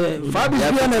 Fabi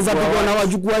pia anaweza kuwa na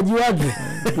wachukuaji wake.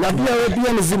 Na pia wewe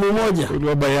pia ni simu moja.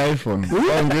 Ulio buy iPhone.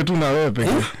 Ongea tu na wewe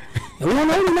pekee.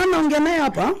 Unaona huyu nani anaongea naye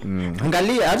hapa?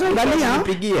 Angalia, hata angalia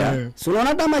nipigia. Si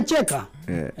unaona kama cheka?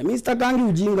 Mr. Kangi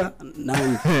ujinga na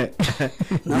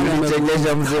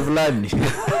nimechekesha mzee fulani.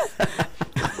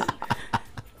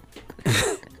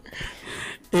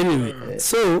 Anyway,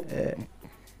 so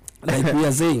like we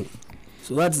are saying,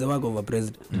 so that's the work of a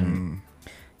president.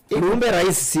 Kumbe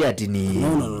rais si ati ni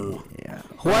no.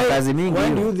 Why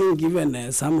do you think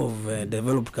even some of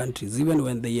developed countries, even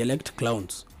when they elect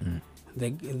clowns,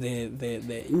 the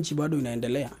nchi bado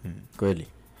inaendelea? Kweli.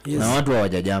 Na watu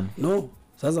hawajajamu. No,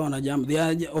 sasa wanajam. They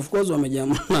are, of course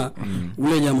wamejam na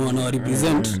ule jamaa wana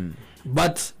represent,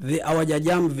 but they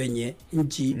hawajajam venye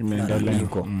nchi inaendelea.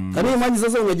 Kama imagine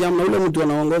sasa umejam na ule mtu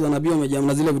anaongoza na pia umejam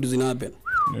na zile vitu zina happen.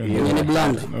 Yenye ni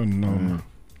blanda.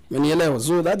 Umenielewa?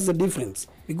 So that's the difference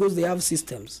because they have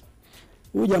systems.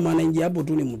 Huyu jamaa anaingia hapo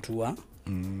tu ni mtu wa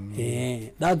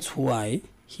that's why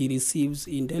he receives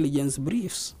intelligence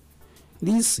briefs.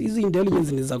 This is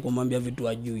intelligence ni za kumwambia vitu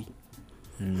ajui.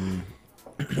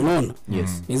 Unaona?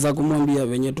 Yes. Ni za kumwambia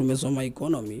wenye tumesoma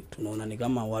economy tunaona ni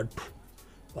kama watu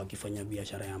wakifanya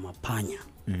biashara ya mapanya.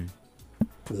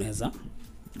 Tunaweza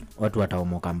watu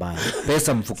wataomoka mbaya.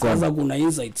 Pesa mfukoni. Sasa kuna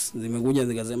insights zimekuja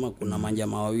zikasema kuna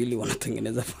manjama wawili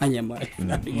wanatengeneza panya mbaya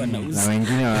wanauza. Na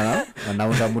wengine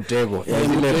wanaunda mtego.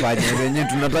 Zile panya zenyewe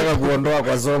tunataka kuondoa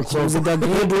kwa soko.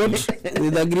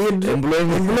 Zitagreed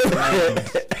employment.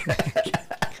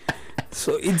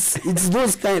 So it's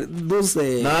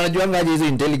those na unajua ngaje hizo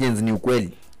intelligence ni ukweli.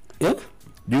 Yeah?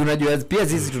 Juu unajua pia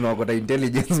sisi tunaokota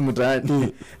intelligence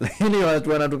mtaani. Lakini watu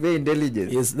wanatupia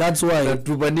intelligence. Yes, that's why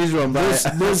tupandishwa mbaya.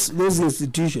 Those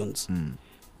institutions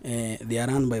they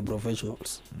are run by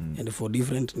professionals and for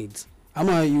different needs.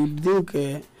 Ama you think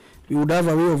you would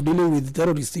have a way of dealing with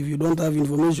terrorists if you don't have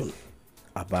information?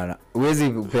 Hapana. Uwezi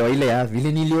kupewa ile ya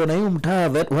vile niliona hiyo mtaa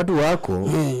watu wako.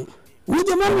 Huyu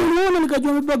jamaa niliona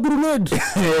nikajua amebeba grenade.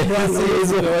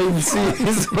 Hizo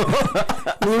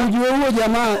ujue huyo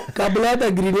jamaa kabla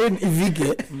hata grenade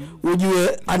ifike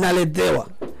ujue analetewa.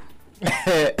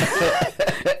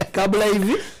 Kabla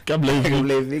hivi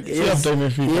ifike. Yes. Time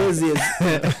ifike. Yes.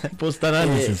 Post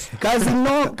analysis.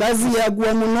 Kazi ya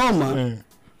kuwa mnoma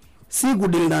si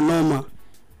kudeal noma.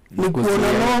 Ni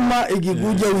kuona noma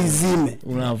ikikuja uizime.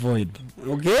 Una avoid.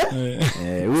 Okay?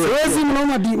 Siwezi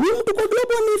mnoma di. Mimi mtu kwa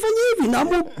global nifanye hivi na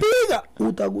mpiga.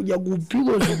 Utakuja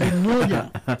kupigwa siku moja.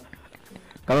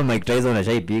 Kama Mike Tyson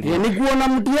anashaipiga. Ni kuona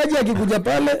mtiaji akikuja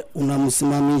pale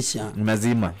unamsimamisha.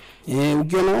 Mazima.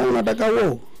 Ukiona wewe unataka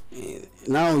wao.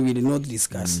 Now we will not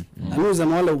discuss. Anaweza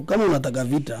wale kama unataka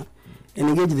vita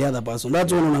engage the other person.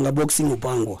 That's when unaanga boxing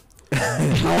upangwa.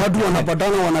 Na watu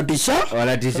wanapatana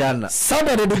wanatishana.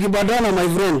 Saturday tukipatana my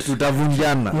friend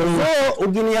tutavunjana. So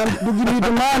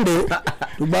ukinitumande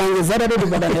tubange Saturday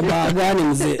tupatane gani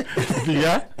mzee?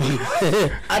 Pia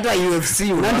hata UFC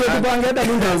na ndio tubange hata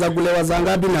nitaanza kulewa saa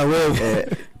ngapi na wewe.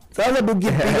 Sasa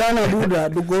tukipigana duda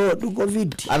tuko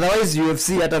viti. Otherwise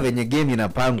UFC hata venye game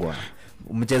inapangwa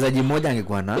mchezaji mmoja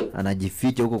angekuwa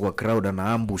anajificha huko kwa crowd ana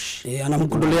ambush.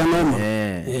 Anamkondolea noma.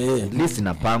 At least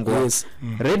inapangwa. Yes.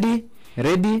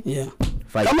 Ready? Yeah.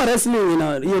 Fight. Kama wrestling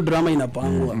hiyo drama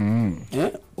inapangwa.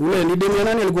 Ule ni demi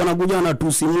nani alikuwa anakuja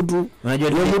anatusi mtu. Unajua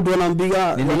ni mtu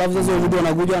anampiga, alafu sasa mtu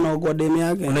anakuja anaokoa demi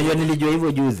yake. Unajua nilijua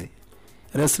hivyo juzi.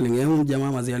 Wrestling yeye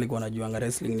jamaa mazi alikuwa anajuanga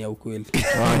wrestling ni ya ukweli.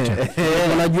 Acha.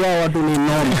 Unajua watu ni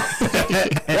noma.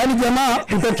 Yaani jamaa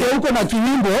utokea huko na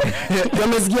kiwimbo,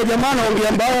 umesikia jamaa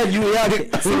anaongea mbaya juu yake.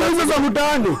 Sio za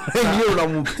mtaani. Ndio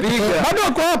unampiga. Bado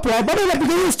uko hapo, bado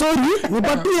unapiga hiyo story,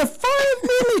 nipatie 5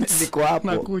 minutes. Niko hapo.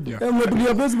 Nakuja.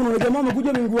 Mmetulia Facebook na jamaa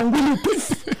amekuja ni nguo nguli.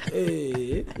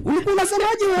 Ulikuwa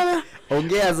unasemaje wewe?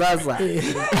 Ongea sasa.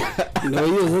 Ndio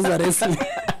hiyo sasa wrestling.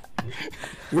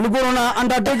 Ulikuwa unaona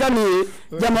Undertaker ni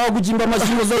jamaa wa kuchimba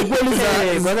mashimo za ukweli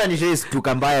za kwanza ni shei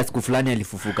stuka mbaya siku fulani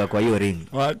alifufuka kwa hiyo ring.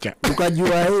 Acha. Tukajua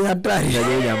hatari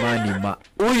ya jamani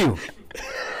huyu.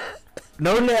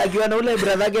 Na ule akiwa na ule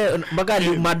brother yake mpaka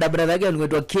mada brother yake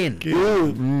anaitwa Ken.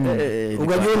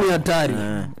 Ukajua ni hatari.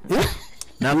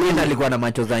 Na mimi alikuwa na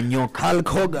macho za nyoka. Hulk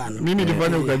Hogan. Nini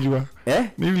nilifanya ukajua?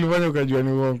 Nini nilifanya ukajua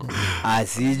ni uongo?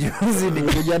 Sijuzi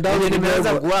nikuja down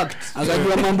nimeanza kuact.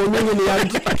 Akajua mambo mengi ni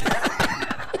act.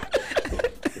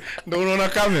 Ndio unaona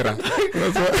kamera.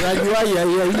 Unajua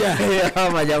ya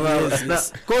kama jamaa.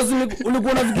 Cause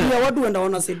ulikuwa unafikiria watu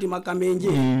wanaona seti makamenje.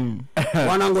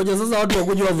 Wanangoja sasa watu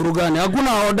wakuje wavurugane.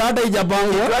 Hakuna order hata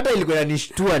ijapangwa. Hata ilikuwa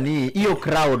inanishtua ni hiyo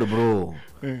crowd bro.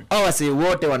 Hao wase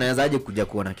wote wanaanzaje kuja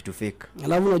kuona kitu fake.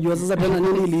 Alafu unajua sasa tena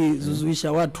nini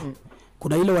ilizuzuisha watu?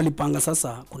 Kuna ile walipanga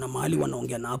sasa kuna mahali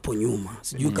wanaongea na hapo nyuma.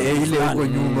 Sijui kama ile huko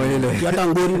nyuma ile. Hata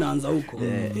ngori naanza huko.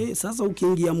 Sasa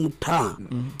ukiingia mtaa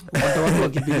watu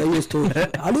wakipiga hiyo story.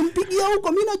 Alimpigia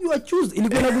huko mimi najua Tuesday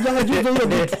ilikuwa inakujanga Tuesday hiyo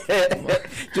kitu.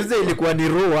 Tuesday ilikuwa ni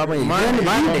raw ama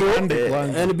Monday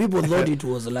and people thought it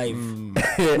was live.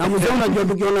 Na mzee unajua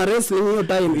tukiona wrestling hiyo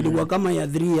time ilikuwa kama ya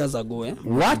 3 years ago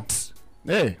What?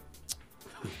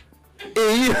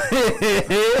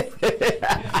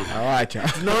 Awacha.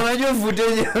 Na unajua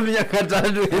footage ya miaka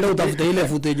 3 ndio utafute ile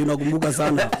footage unakumbuka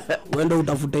sana. Uende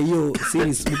utafute hiyo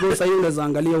series because sasa hiyo unaweza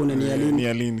angalia unania lini.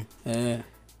 Ni lini? 3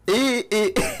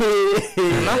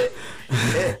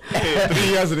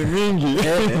 years ni mingi.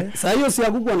 Sasa hiyo si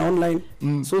hakukuwa na online.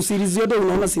 So series yote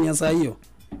unaona si ya saa hiyo.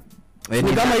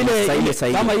 Ni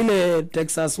kama ile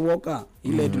Texas Walker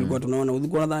ile tulikuwa tunaona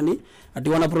ulikuwa nadhani ati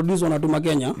wana produce wanatuma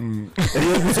Kenya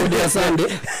hiyo episode ya Sunday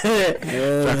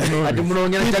ati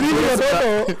mnaongea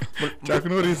Chuck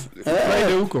Norris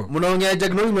Friday huko mnaongea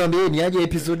Chuck Norris mwambie ni aje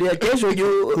episode ya kesho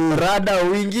juu rada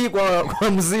wingi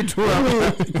kwa msitu.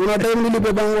 Kuna time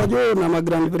nilibeba ngojo na ma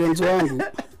grandparents wangu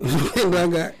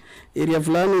ndanga area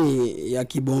fulani ya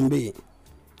Kibombe.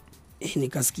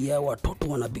 Nikasikia watoto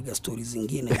wanapiga stories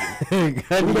zingine.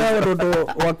 Ndio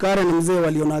watoto wa Karen mzee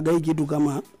walionaga hii kitu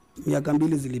kama miaka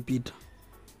 2 zilipita.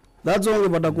 That's why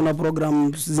ungepata kuna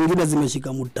program zingine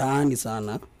zimeshika mtaani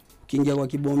sana. Ukiingia kwa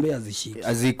Kibombe azishiki.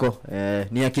 Aziko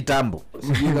ni ya kitambo.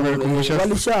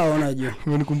 Walishaona je.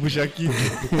 Unanikumbusha kitu.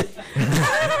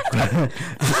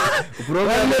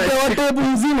 Program ya watu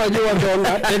mzima je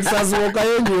wakaona Texas Walker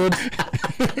yote.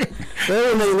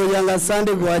 Wewe unaingojanga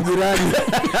Sunday kwa jirani.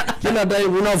 Kila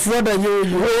time unafuata juu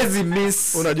huwezi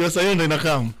miss. Unajua sasa hiyo ndio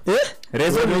inakaa.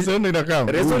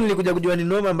 Reason nilikuja kujua ni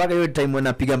noma mpaka hiyo time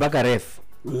wanapiga mpaka ref.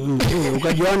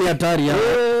 Ukajua ni hatari ya.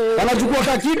 Anachukua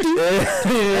kakiti.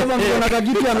 Kama mtu ana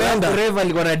kakiti ameenda. Ref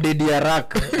alikuwa na dead ya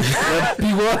rack.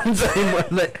 Pigwa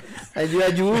time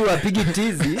ajua juu apigi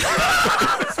tizi.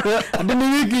 Ndio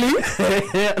weekly.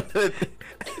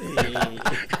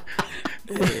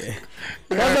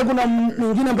 Kwanza kuna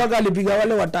mwingine mpaka alipiga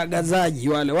wale watagazaji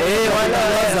wale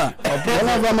watangaza.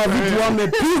 Kama vitu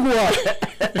wamepigwa.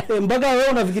 Mpaka wewe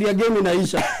unafikiria game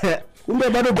inaisha. Kumbe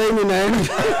bado time inaenda.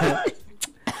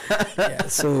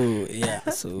 So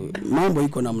mambo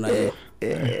iko namna hiyo.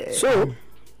 So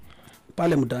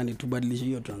pale mtaani tubadilishe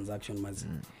hiyo transaction mazi.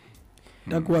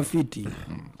 Takuwa fiti.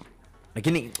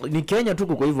 Lakini ni Kenya tu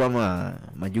kwa hivyo ama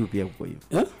majuu pia kwa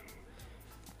hivyo.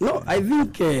 No, I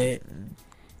think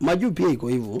majuu pia iko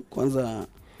hivyo. Kwanza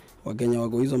Wakenya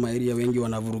wako hizo maeria wengi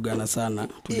wanavurugana sana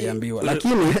tuliambiwa.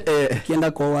 Lakini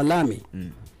kienda kwa walami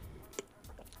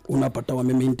unapata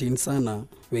wame maintain sana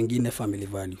wengine family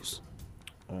values.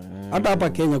 Hata hapa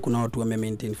Kenya kuna watu wame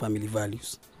maintain family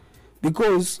values.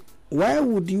 Because why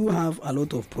would you have a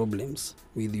lot of problems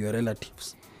with your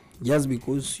relatives just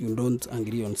because you don't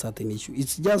agree on certain issue?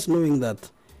 It's just knowing that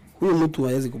huyu mtu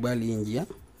hawezi kubali njia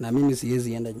na mimi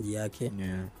siwezi enda njia yake.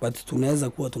 But tunaweza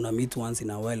kuwa tuna meet once in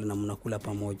a while na mnakula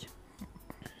pamoja.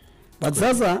 But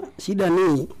sasa shida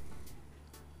ni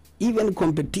even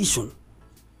competition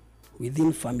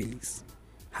within families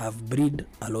have bred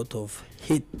a lot of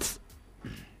hate,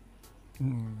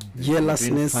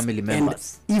 jealousness and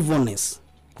evilness.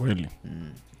 Kweli.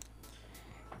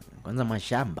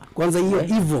 Kwanza hiyo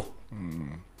hivyo.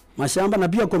 Mashamba na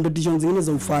pia competition zingine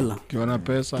za ufala. Kiona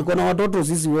pesa. Tuko na watoto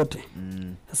sisi wote.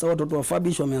 Sasa watoto wa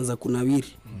Fabish wameanza kunawiri.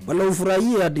 Wala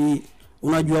ufurahie hadi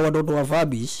unajua watoto wa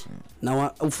Fabish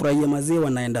na ufurahie mazee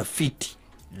wanaenda fiti.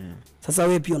 Sasa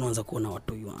wewe pia unaanza kuona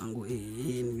watu wangu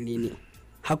nini?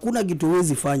 Hakuna kitu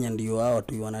huwezi fanya ndio hao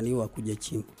watu wananiwa kuja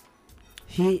chini.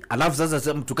 Alafu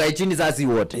sasa tukae chini sasa si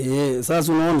wote.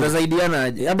 Sasa unaona tunasaidiana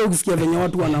aje? Hata ukisikia venye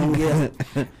watu wanaongea.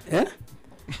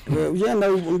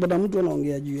 Ujaenda mpata mtu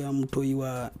anaongea juu ya mtoi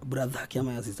wa brother yake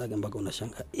ama ya sister yake mpaka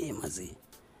unashanga mazee.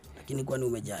 Lakini kwani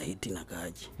umejaa hate na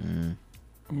kaji.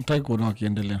 Mtaki kuona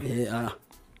wakiendelea.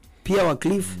 Pia wa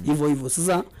Cliff hivyo.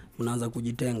 Sasa mnaanza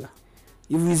kujitenga.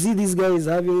 If we see this guy is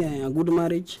having a good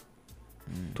marriage,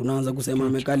 tunaanza kusema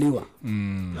amekaliwa.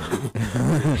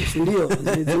 Ndio,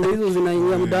 hizo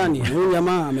zinaingia mdani. Huyu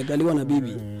jamaa amekaliwa na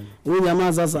bibi. Huyu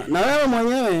jamaa sasa na wewe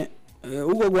mwenyewe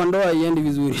huko kwa ndoa haiendi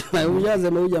vizuri. Na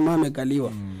unasema huyu jamaa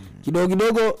amekaliwa.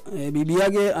 Kidogo bibi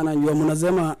yake anajua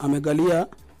mnasema amekalia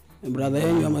brother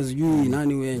yenu ama sijui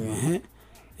nani wenyu.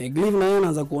 Cliff na yeye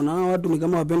anaanza kuona watu ni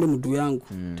kama wapende mtu yangu.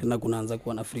 Tena kunaanza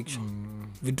kuwa na friction.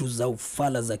 Vitu za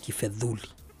ufala za kifedhuli.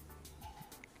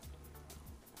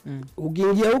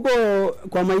 Ukiingia huko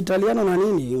kwa Maitaliano na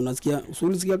nini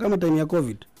unasikia kama time ya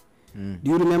COVID.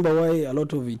 Do you remember why a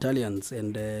lot of Italians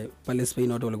and pale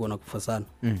Spain watu walikuwa nakufa sana?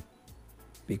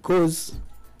 Because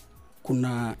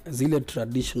kuna zile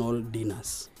traditional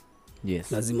dinners.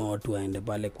 Yes. Lazima watu waende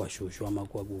pale kwa shushu ama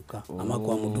kwa guka ama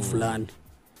kwa mtu fulani.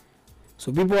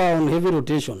 So people are on heavy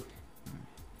rotation.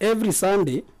 Every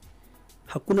Sunday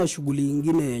hakuna shughuli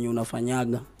nyingine yenye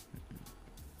unafanyaga.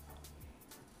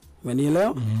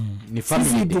 Umenielewa? Ni family.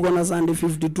 Sisi tuko na Sunday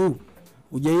 52.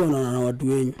 Ujaiona na watu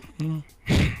wenyu.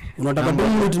 Unataka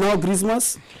tu nao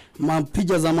Christmas,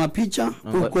 mapicha za mapicha,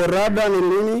 uko rada ni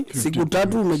nini? Siku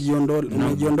 3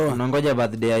 umejiondoa. Unangoja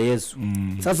birthday ya Yesu.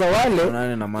 Sasa wale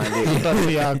unaona na mali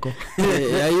tafsiri yako.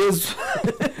 Ya Yesu.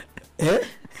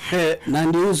 Na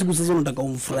ndio siku sasa unataka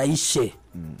umfurahishe.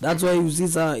 That's why you see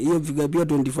sasa hiyo fika pia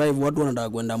 25 watu wanataka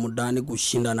kwenda mudani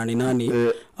kushinda nani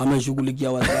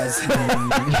ameshughulikia wazazi.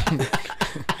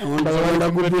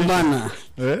 Wanda kupimana.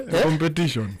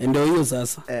 Competition. Ndio hiyo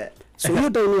sasa. So hiyo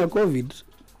time ya COVID,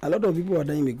 a lot of people are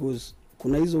dying because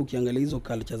kuna hizo ukiangalia hizo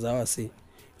culture za wasi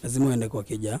lazima uende kwa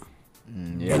keja.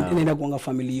 Nenda kuanga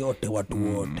family yote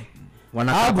watu wote.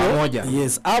 Wanakaa pamoja.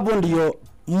 Yes, hapo ndio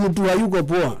mtu hayuko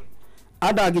poa.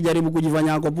 Hata akijaribu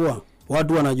kujifanya yako poa,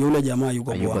 watu wanajua yule jamaa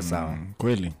yuko poa. Yuko sawa.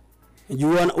 Kweli.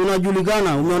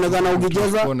 Unajulikana, umeonekana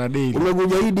ukicheza,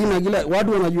 umekuja hii dina kila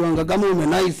watu wanajuanga kama ume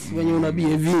nice wenye una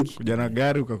behaving. Kuja na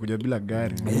gari ukakuja bila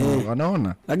gari.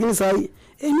 Wanaona. Lakini sasa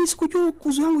mimi sikujua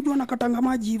kuzu yangu jua nakatanga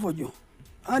maji hivyo jo.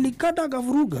 Alikata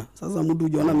akavuruga. Sasa mtu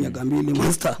jona miaka 2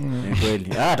 master.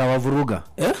 Kweli. Atawavuruga.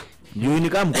 Juu ni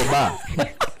kama mkoba.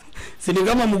 Si ni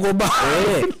kama mkoba.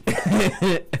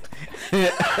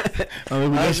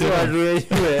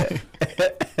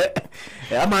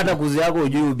 Ama hata kuzi yako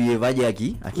ujui ubievaje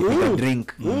akipiga drink.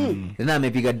 Tena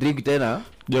amepiga drink tena.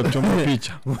 Ndio kuchoma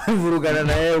picha. Vurugana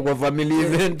na yeye kwa family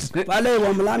event. Pale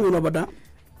wa mlami unapata.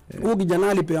 Huyu kijana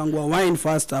alipeangwa wine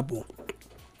fast hapo.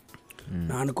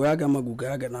 Na anako yake ama guka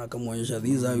yake na akamwonyesha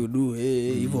these how you do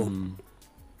hivyo.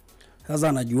 Sasa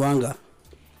anajuanga.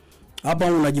 Hapa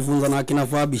unajifunza na akina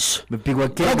Fabish. Mpigwa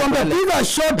kile. Nakwambia piga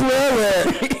shot wewe.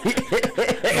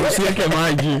 Usiweke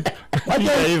maji.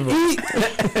 Piga hivyo.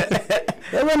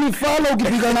 Wewe ni falo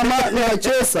ukipiga na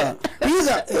chesa.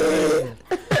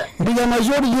 Piga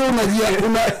mashoti hiyo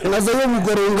unazayo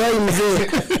mkorongai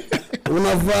mzee.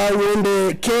 Unavaa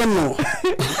uende Keno.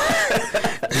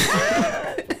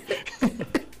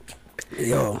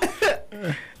 Yo.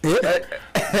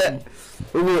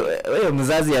 Wewe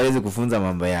mzazi hawezi kufunza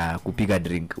mambo ya kupiga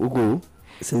drink. Huko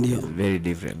si ndio? Very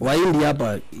different. Waindi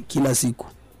hapa kila siku.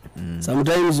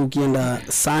 Sometimes ukienda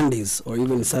Sundays or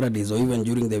even Saturdays or even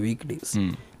during the weekdays,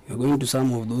 you're going to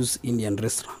some of those Indian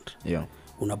restaurant. Yeah.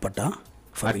 Unapata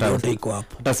familia yote iko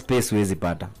hapo. Hata space huwezi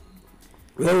pata.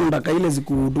 Wewe unataka ile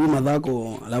siku huduma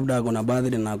zako labda ako na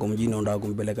birthday na ako mjini unataka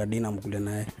kumpeleka dinner mkule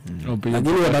naye.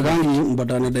 Lakini watakangi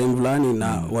mpatane time fulani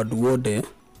na watu wote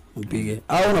mpige.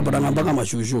 Au unapatana mpaka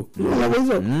mashushu.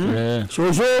 Unaweza?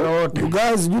 Shosho,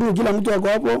 guys, juni kila mtu wako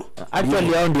hapo.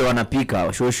 Actually hao ndio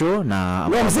wanapika shosho na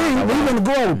I'm saying we even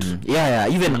go out.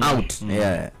 Yeah, even out.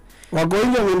 Wako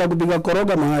nje wanaenda kupiga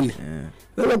koroga mahali.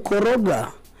 Wewe koroga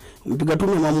mpiga tu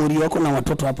na mamuri wako na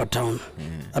watoto hapa town.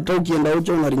 Hata ukienda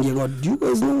ucho unaringia kwa do you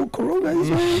guys know koroga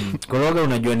hizo? Koroga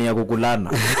unajua ni ya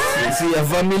kukulana. Si ya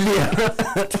familia.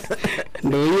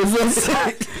 Ndio hizo.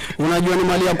 Unajua ni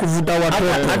mali ya kuvuta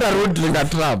watoto. Hata road trip na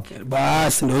trap.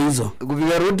 Bas ndio hizo.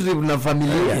 Kupiga road trip na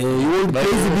familia. You want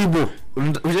crazy people.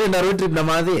 Unaenda road trip na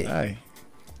madhi?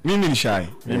 Mimi ni shy.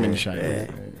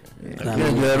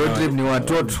 Unajua road trip ni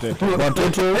watoto.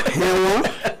 Watoto hewa.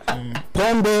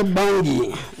 Pombe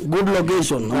bangi. Good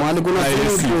location. Mahali kuna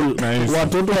swimming pool.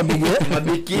 Watoto wapige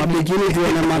mabikini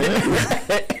tuone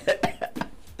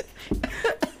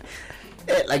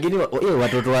lakini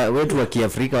watoto wetu wa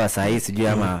Kiafrika wa saa hii sijui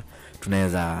ama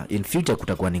tunaweza in future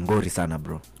kutakuwa ni ngori sana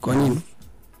bro. Kwa nini?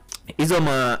 Hizo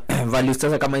values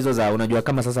sasa kama hizo za unajua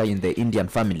kama sasa in the Indian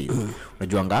family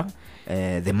unajuanga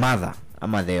the mother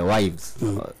ama the wives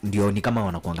ndio ni kama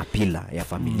wanakuanga pila ya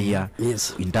familia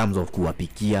in terms of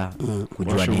kuwapikia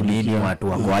kujua ni nini watu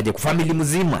wako aje kwa family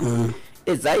mzima.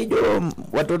 Zaidi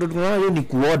watoto tunaona ni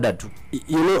kuoda tu.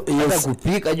 You know, hata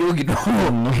kupika juu kidogo.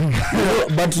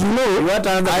 But you know,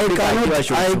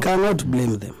 I cannot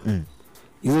blame them.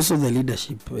 It's also the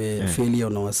leadership failure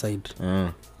on our side.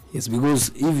 Yes,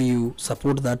 because if you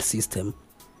support that system,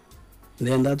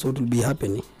 then that's what will be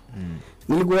happening.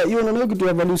 Nilikuwa hiyo unaona kitu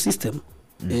ya value system.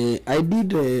 I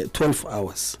did 12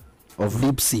 hours of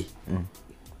deep sea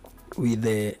with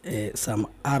some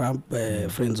Arab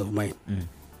friends of mine.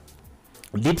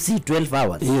 Deep sea 12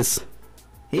 hours. Yes.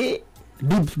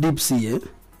 Deep sea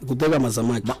kutega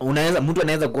masamaki. Unaweza mtu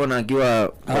anaweza kuona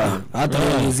akiwa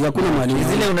hata hizi hakuna mali.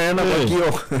 Zile unaenda kwa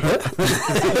kio.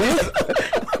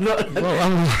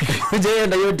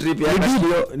 Unaenda hiyo trip ya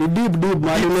ni deep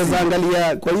mali unaweza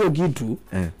angalia kwa hiyo kitu.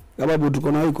 Sababu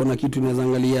tuko na iko na kitu unaweza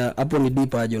angalia hapo ni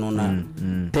deep aje unaona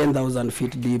 10,000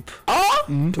 feet deep.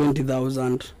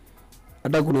 20,000.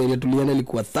 Hata kuna ile tulienda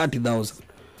ilikuwa 30,000.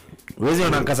 Wezi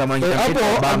wanakasa mangi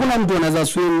hapo hakuna mtu anaweza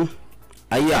swim.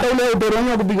 Hata ule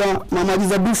uteranya kupiga mamaji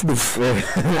za duf.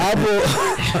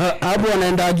 Hapo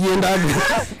anaenda akienda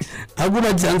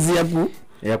hakuna chance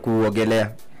ya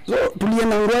kuogelea. So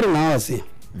tulienda ngwari na wasi.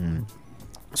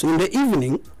 So in the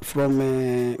evening from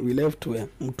we left where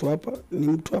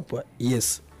Mtwapa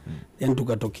yes. Then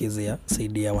tukatokezea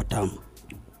saidi ya Watamu.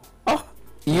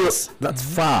 Yes, that's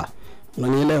far.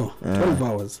 Unanielewa? 12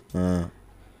 hours.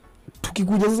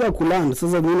 Tukikuja sasa kuland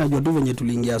sasa mimi najua tu venye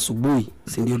tuliingia asubuhi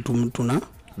si ndio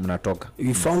mnatoka.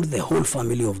 We found the whole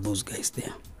family of those guys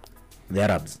there. The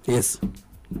Arabs. Yes.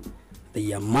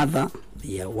 Their mother,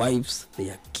 their wives,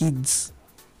 their kids,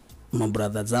 my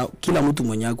brothers zao, kila mtu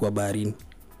mwenye ako wa baharini.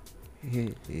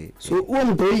 So huo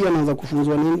mtoi anaanza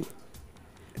kufunzwa nini?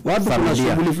 Watu kuna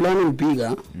shughuli fulani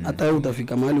upiga, hata wewe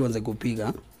utafika mahali uanze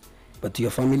kupiga, but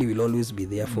your family will always be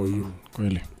there for you.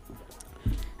 Kweli.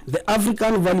 The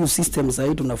African value system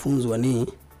sasa tunafunzwa ni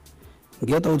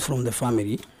get out from the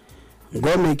family,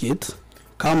 go make it,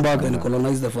 come back and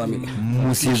colonize the family.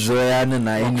 Msizoeane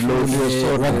na in-laws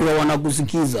wakiwa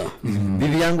wanakusikiza.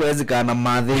 Bibi yangu hawezi kaa na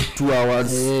madhe 2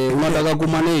 hours. Unataka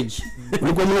kumanage.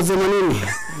 Ulikuwa mnasema nini?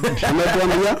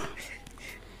 Ametuambia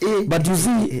but you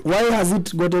see why has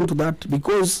it gotten to that?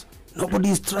 Because nobody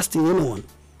is trusting anyone.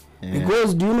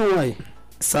 Because do you know why?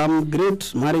 Some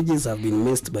great marriages have been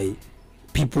messed by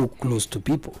people close to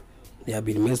people. They have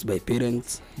been messed by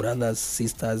parents, brothers,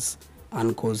 sisters,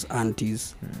 uncles,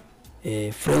 aunties,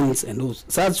 friends and those.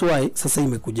 That's why sasa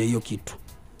imekuja hiyo kitu.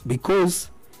 Because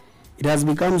it has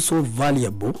become so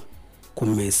valuable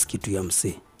kumess kitu ya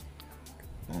msee.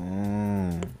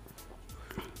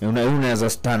 Unaweza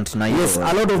stand na hiyo. Yes,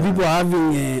 a lot of people are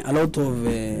having a lot of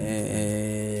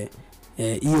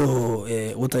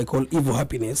what I call evil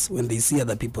happiness when they see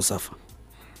other people suffer.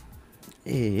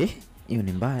 Hiyo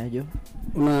ni mbaya jo.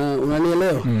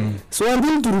 Unanielewa? So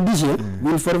until turudishe,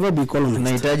 we'll forever be colonized.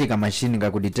 Tunahitaji kama machine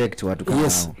ka kudetect watu kama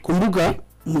yes. hao. Kumbuka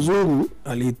mzungu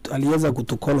aliweza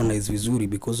kutucolonize vizuri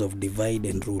because of divide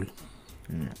and rule.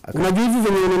 Unajua hivi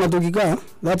venye unatokika,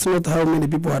 that's not how many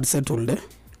people had settled.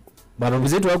 Babu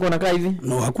zetu wako wanakaa hivi?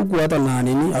 No, hakukuwa hata na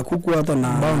nini, hakukuwa hata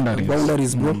na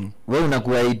boundaries bro. Wewe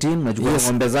unakuwa 18, unachukua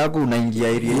ng'ombe zako unaingia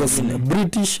area. Yes,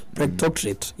 British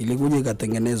Protectorate ilikuja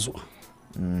ikatengenezwa.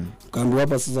 Kambi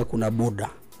hapa sasa kuna border.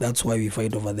 That's why we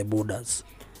fight over the borders.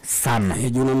 Sana.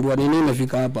 Unaambiwa nini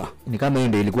imefika hapa? Ni kama hiyo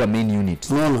ndio ilikuwa main unit.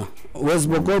 Unaona? West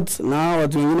Pokot na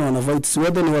watu wengine wana fight. Si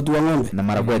wote ni watu wa ng'ombe. Na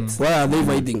Marakwet. Why are they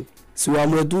fighting? Si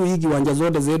waamue tu hiki kiwanja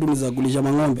zote zetu ni za kulisha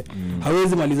mang'ombe.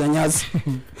 Hawezi maliza nyasi.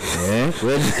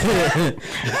 Kweli.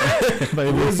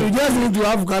 You just need to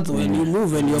have cattle when you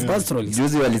move and you're pastoralist.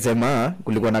 Juzi walisema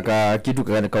kulikuwa na kitu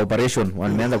ka operation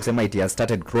wameanza kusema it has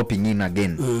started cropping in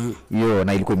again. Hiyo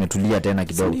na ilikuwa imetulia tena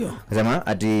kidogo. Nasema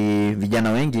ati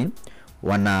vijana wengi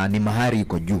ni mahari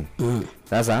iko juu.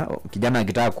 Sasa kijana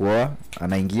akitaka kuoa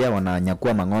anaingia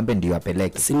wananyakua mang'ombe ndio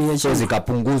apeleke. So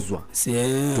zikapunguzwa to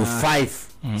 5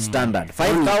 standard.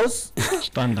 5 cows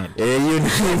standard. Hiyo ni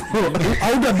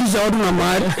hautabisha watu na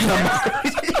mahari.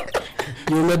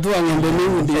 Umetoa ng'ombe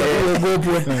mingi ndio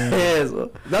wegopwe.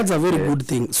 That's a very good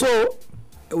thing. So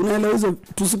unaelewa hizo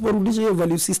tusiporudisha hiyo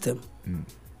value system.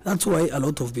 That's why a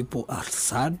lot of people are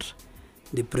sad.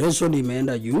 Depression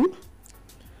imeenda juu.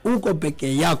 Uko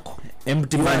peke yako.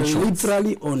 Empty mansions.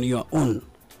 Literally on your own.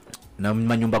 Na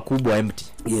manyumba kubwa empty.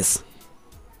 Yes.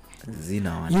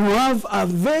 Zina wana. You have a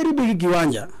very big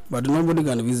kiwanja but nobody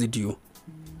can visit you.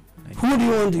 Who do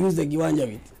you want to use the kiwanja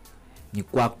with? Ni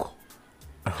kwako.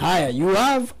 Haya, you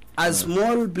have a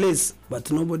small place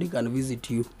but nobody can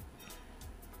visit you.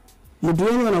 Mtu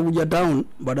wengi anakuja town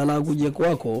badala ya kuja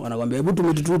kwako anakuambia hebu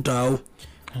tumiti tu tao.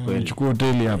 Chukua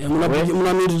hoteli hapa.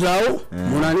 Mnamiti tao,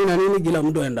 mna nini kila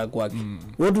mtu aenda kwake.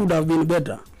 What would have been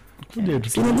better? Kuja tu.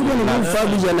 Kile mtu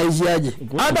anafabisha anaishiaje?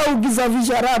 Hata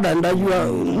ukisafisha rada ndajua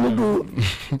mtu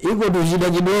iko tu shida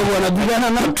kidogo anapigana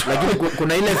na mtu. Lakini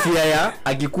kuna ile fear ya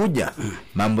akikuja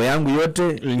mambo yangu yote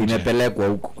imepelekwa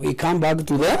huko. We come back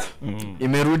to the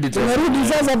imerudi tena. Tumerudi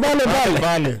sasa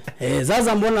pale.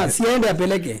 Sasa mbona siende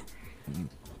apeleke?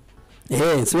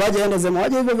 Si waje aende sema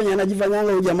waje hivyo venye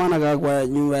anajifanyanga huyu jamaa anakaa kwa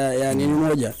nyumba ya nini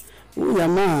moja. Huyu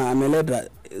jamaa ameleta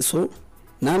so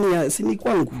nani si ni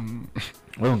kwangu.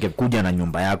 Wewe ungekuja na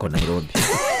nyumba yako Nairobi.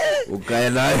 Ukae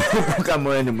nayo kama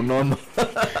wewe ni mnoma.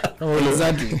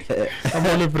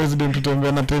 Kama ule president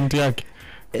utembea na tent yake.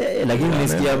 Lakini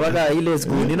nisikia mpaka ile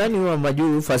siku ni nani huwa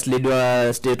majuu first lady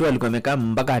wa state alikuwa amekaa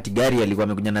mpaka hati gari alikuwa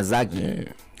amekuja na zaki.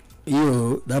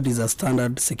 Hiyo that is a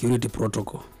standard security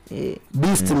protocol.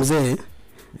 Beast mzee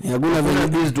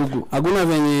hakuna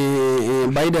venye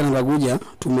Biden anakuja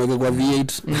tumweke kwa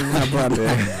V8 hapana.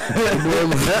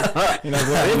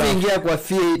 Inaingia kwa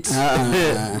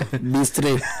V8 Beast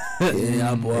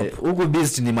hapo huko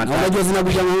beast ni matatu. Unajua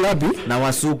zinakuja ngapi? Na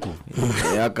wasuku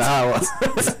ya kahawa.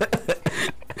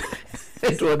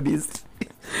 Eto beast.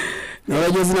 Na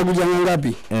unajua zinakuja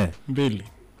ngapi? 2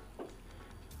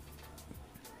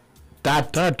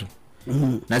 3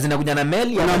 na zinakuja na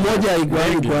meli na moja iko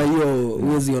kwa hiyo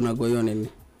uwezi ona kwa hiyo nini.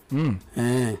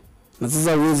 Na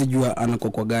sasa uwezi jua anako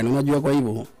kwa gani. Unajua kwa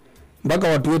hivyo mpaka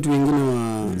watu wetu wengine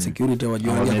wa security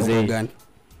wajua kwa gani.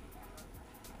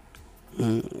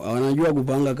 wanajua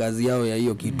kupanga kazi yao ya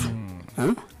hiyo kitu.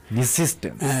 Ni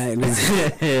system.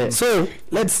 So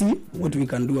let's see what we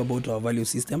can do about our value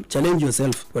system. Challenge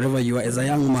yourself wherever you are as a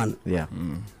young man. Yeah.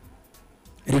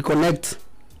 Reconnect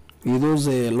with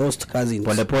those lost cousins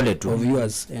pole of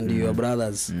yours and your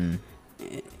brothers.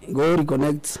 Go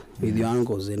reconnect with your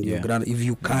uncles and your grand if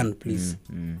you can, please.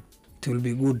 It will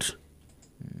be good.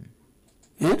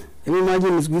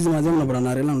 Imagine squeeze mazemu na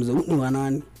brana rela ni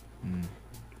wanani.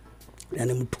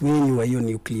 Yani mtu wenyu wa hiyo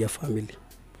nuclear family.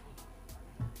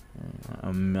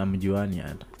 Amjuani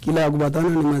hata. Kila kubatana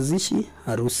ni mazishi,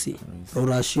 harusi,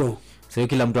 orasho. So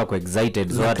kila mtu ako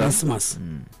excited so hata Christmas.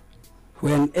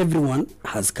 When everyone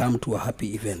has come to a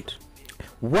happy event.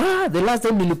 Wow, the last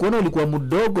time nilikuona ulikuwa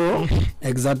mdogo.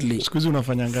 Exactly. Sikuzi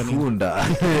unafanya ngani? Funda.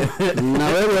 Na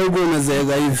wewe huko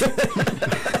umezeeka hivi.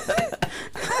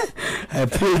 I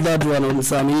pulled that one on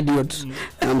some idiot.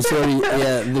 I'm sorry.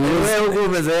 Yeah, the wewe huko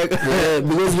umezeeka.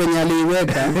 Because when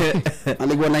aliweka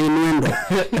alikuwa na inwendo.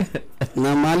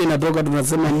 Na mahali natoka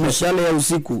tunasema mshale ya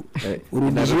usiku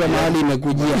urudishiwa mahali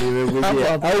imekujia.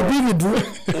 Au bibi tu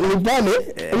ni pale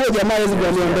huyo jamaa hizo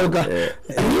aliondoka.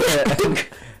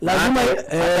 Lazima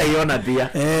ataiona pia.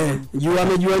 Juu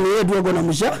amejua ni yeye tu ako na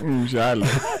mshale.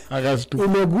 Agastu.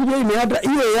 Imekuja imeata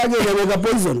hiyo yake inaweka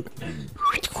poison.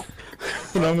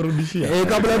 Unamrudishia.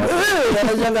 Kabla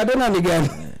anajanga tena ni gani?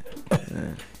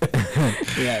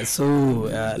 Yeah, so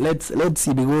let's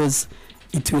see, because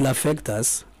it will affect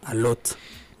us a lot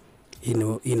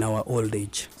in our old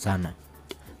age. Sana.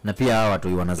 Na pia hawa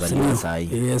watu wanazaliwa saa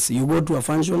hii. Yes, you go to a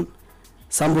function,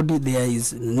 somebody, there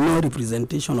is no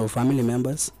representation of family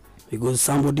members because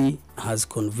somebody has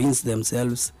convinced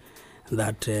themselves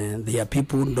that their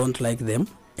people don't like them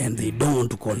and they don't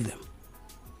want to call them.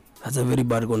 That's a very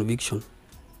bad conviction.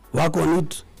 Work on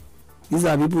it. These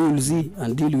are people you will see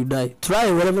until you die.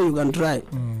 Try whatever you can try.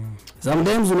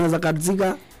 Sometimes unaweza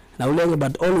katika na ulenge,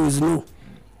 but always know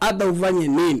hata ufanye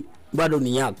nini bado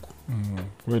ni yako.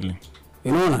 Really.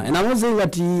 You know, and I'm not saying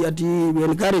that we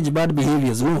encourage bad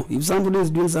behaviors. No, if somebody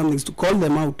is doing something, to call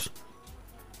them out.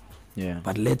 Yeah.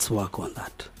 But let's work on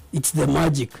that. It's the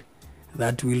magic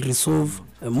that will resolve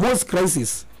most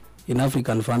crises in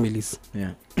African families.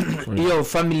 Yeah. Hiyo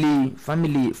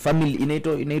family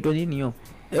inaitwa nini hiyo?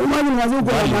 Imagine mazao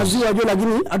kwa maziwa jo,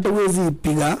 lakini hata uwezi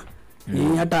piga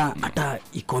ni hata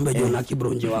ikombe jo na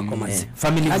kibronje wako mazi.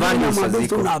 Family values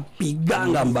ziko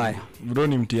unapiganga mbaya. Bro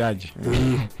ni mtiaji.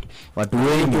 Watu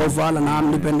wengi wafala na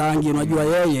mnipendangi, unajua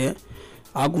yeye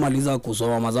hakumaliza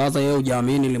kusoma. Sasa yeye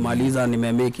hujamii nilimaliza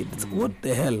nimemake it. What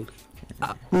the hell?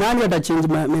 Nani ata change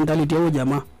mentality yao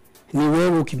jamaa? Ni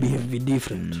wewe ukibehave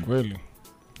different. Kweli.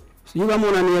 Sio kama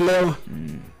unanielewa?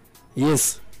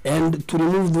 Yes. And to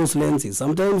remove those lenses,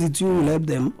 sometimes it will help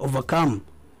them overcome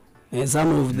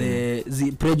some of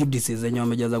the prejudices zenye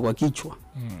wamejaza kwa kichwa.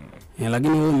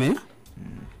 Lakini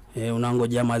wewe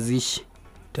unangoja mazishi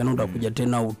tena utakuja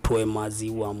tena utoe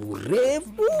maziwa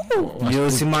mrefu ndio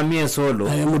usimamie solo.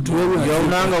 Mtu wewe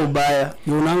unanga ubaya.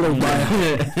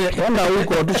 Kwenda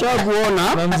huko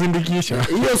tushakuona namzindikisha.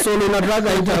 Hiyo solo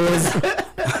nataka itaweza.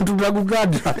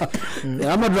 Tutakukata.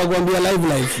 Ama tutakwambia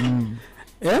live.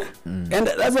 And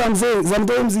that's what I'm saying.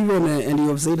 Sometimes even and you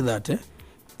have said that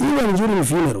even during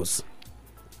funerals,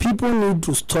 people need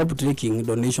to stop taking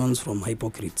donations from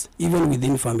hypocrites, even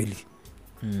within family.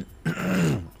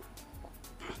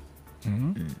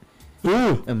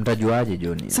 Mtajuaje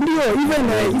Johnny? Ndio,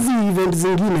 even hizi event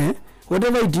zingine,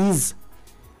 whatever it is.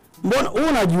 Mbona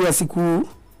unajua siku,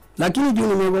 lakini juu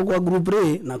nimekuwa kwa group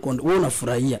ray na wewe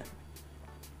unafurahia.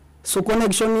 So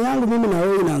connection yangu mimi na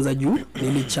wewe inaanza juu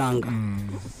nilichanga.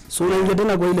 So unaingia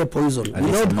tena kwa ile poison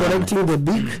without correcting the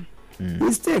big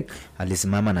mistake.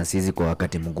 Alisimama na sisi kwa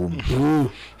wakati mgumu.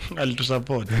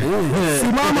 Alitusupport.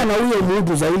 Simama na huyo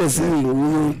mtu za ile si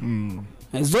huyo.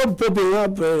 Stop popping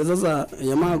up. Sasa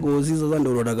jamaa kwa sisi sasa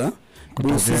ndio unataka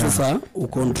bosi sasa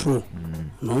ucontrol.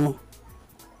 No.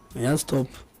 Yeah, stop.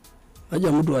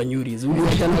 Aja mtu anyuri. Zuri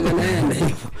achana naenda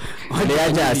hivyo.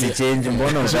 Aliacha asichange,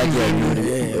 mbona unataka anyuri?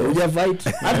 Uja fight.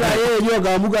 Hata yeye jua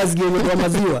kaamuka asikie kwa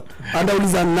maziwa.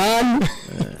 Atauliza nani?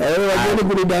 Wajeni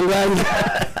kunidanganya.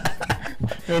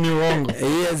 Ni uongo.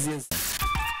 Yes.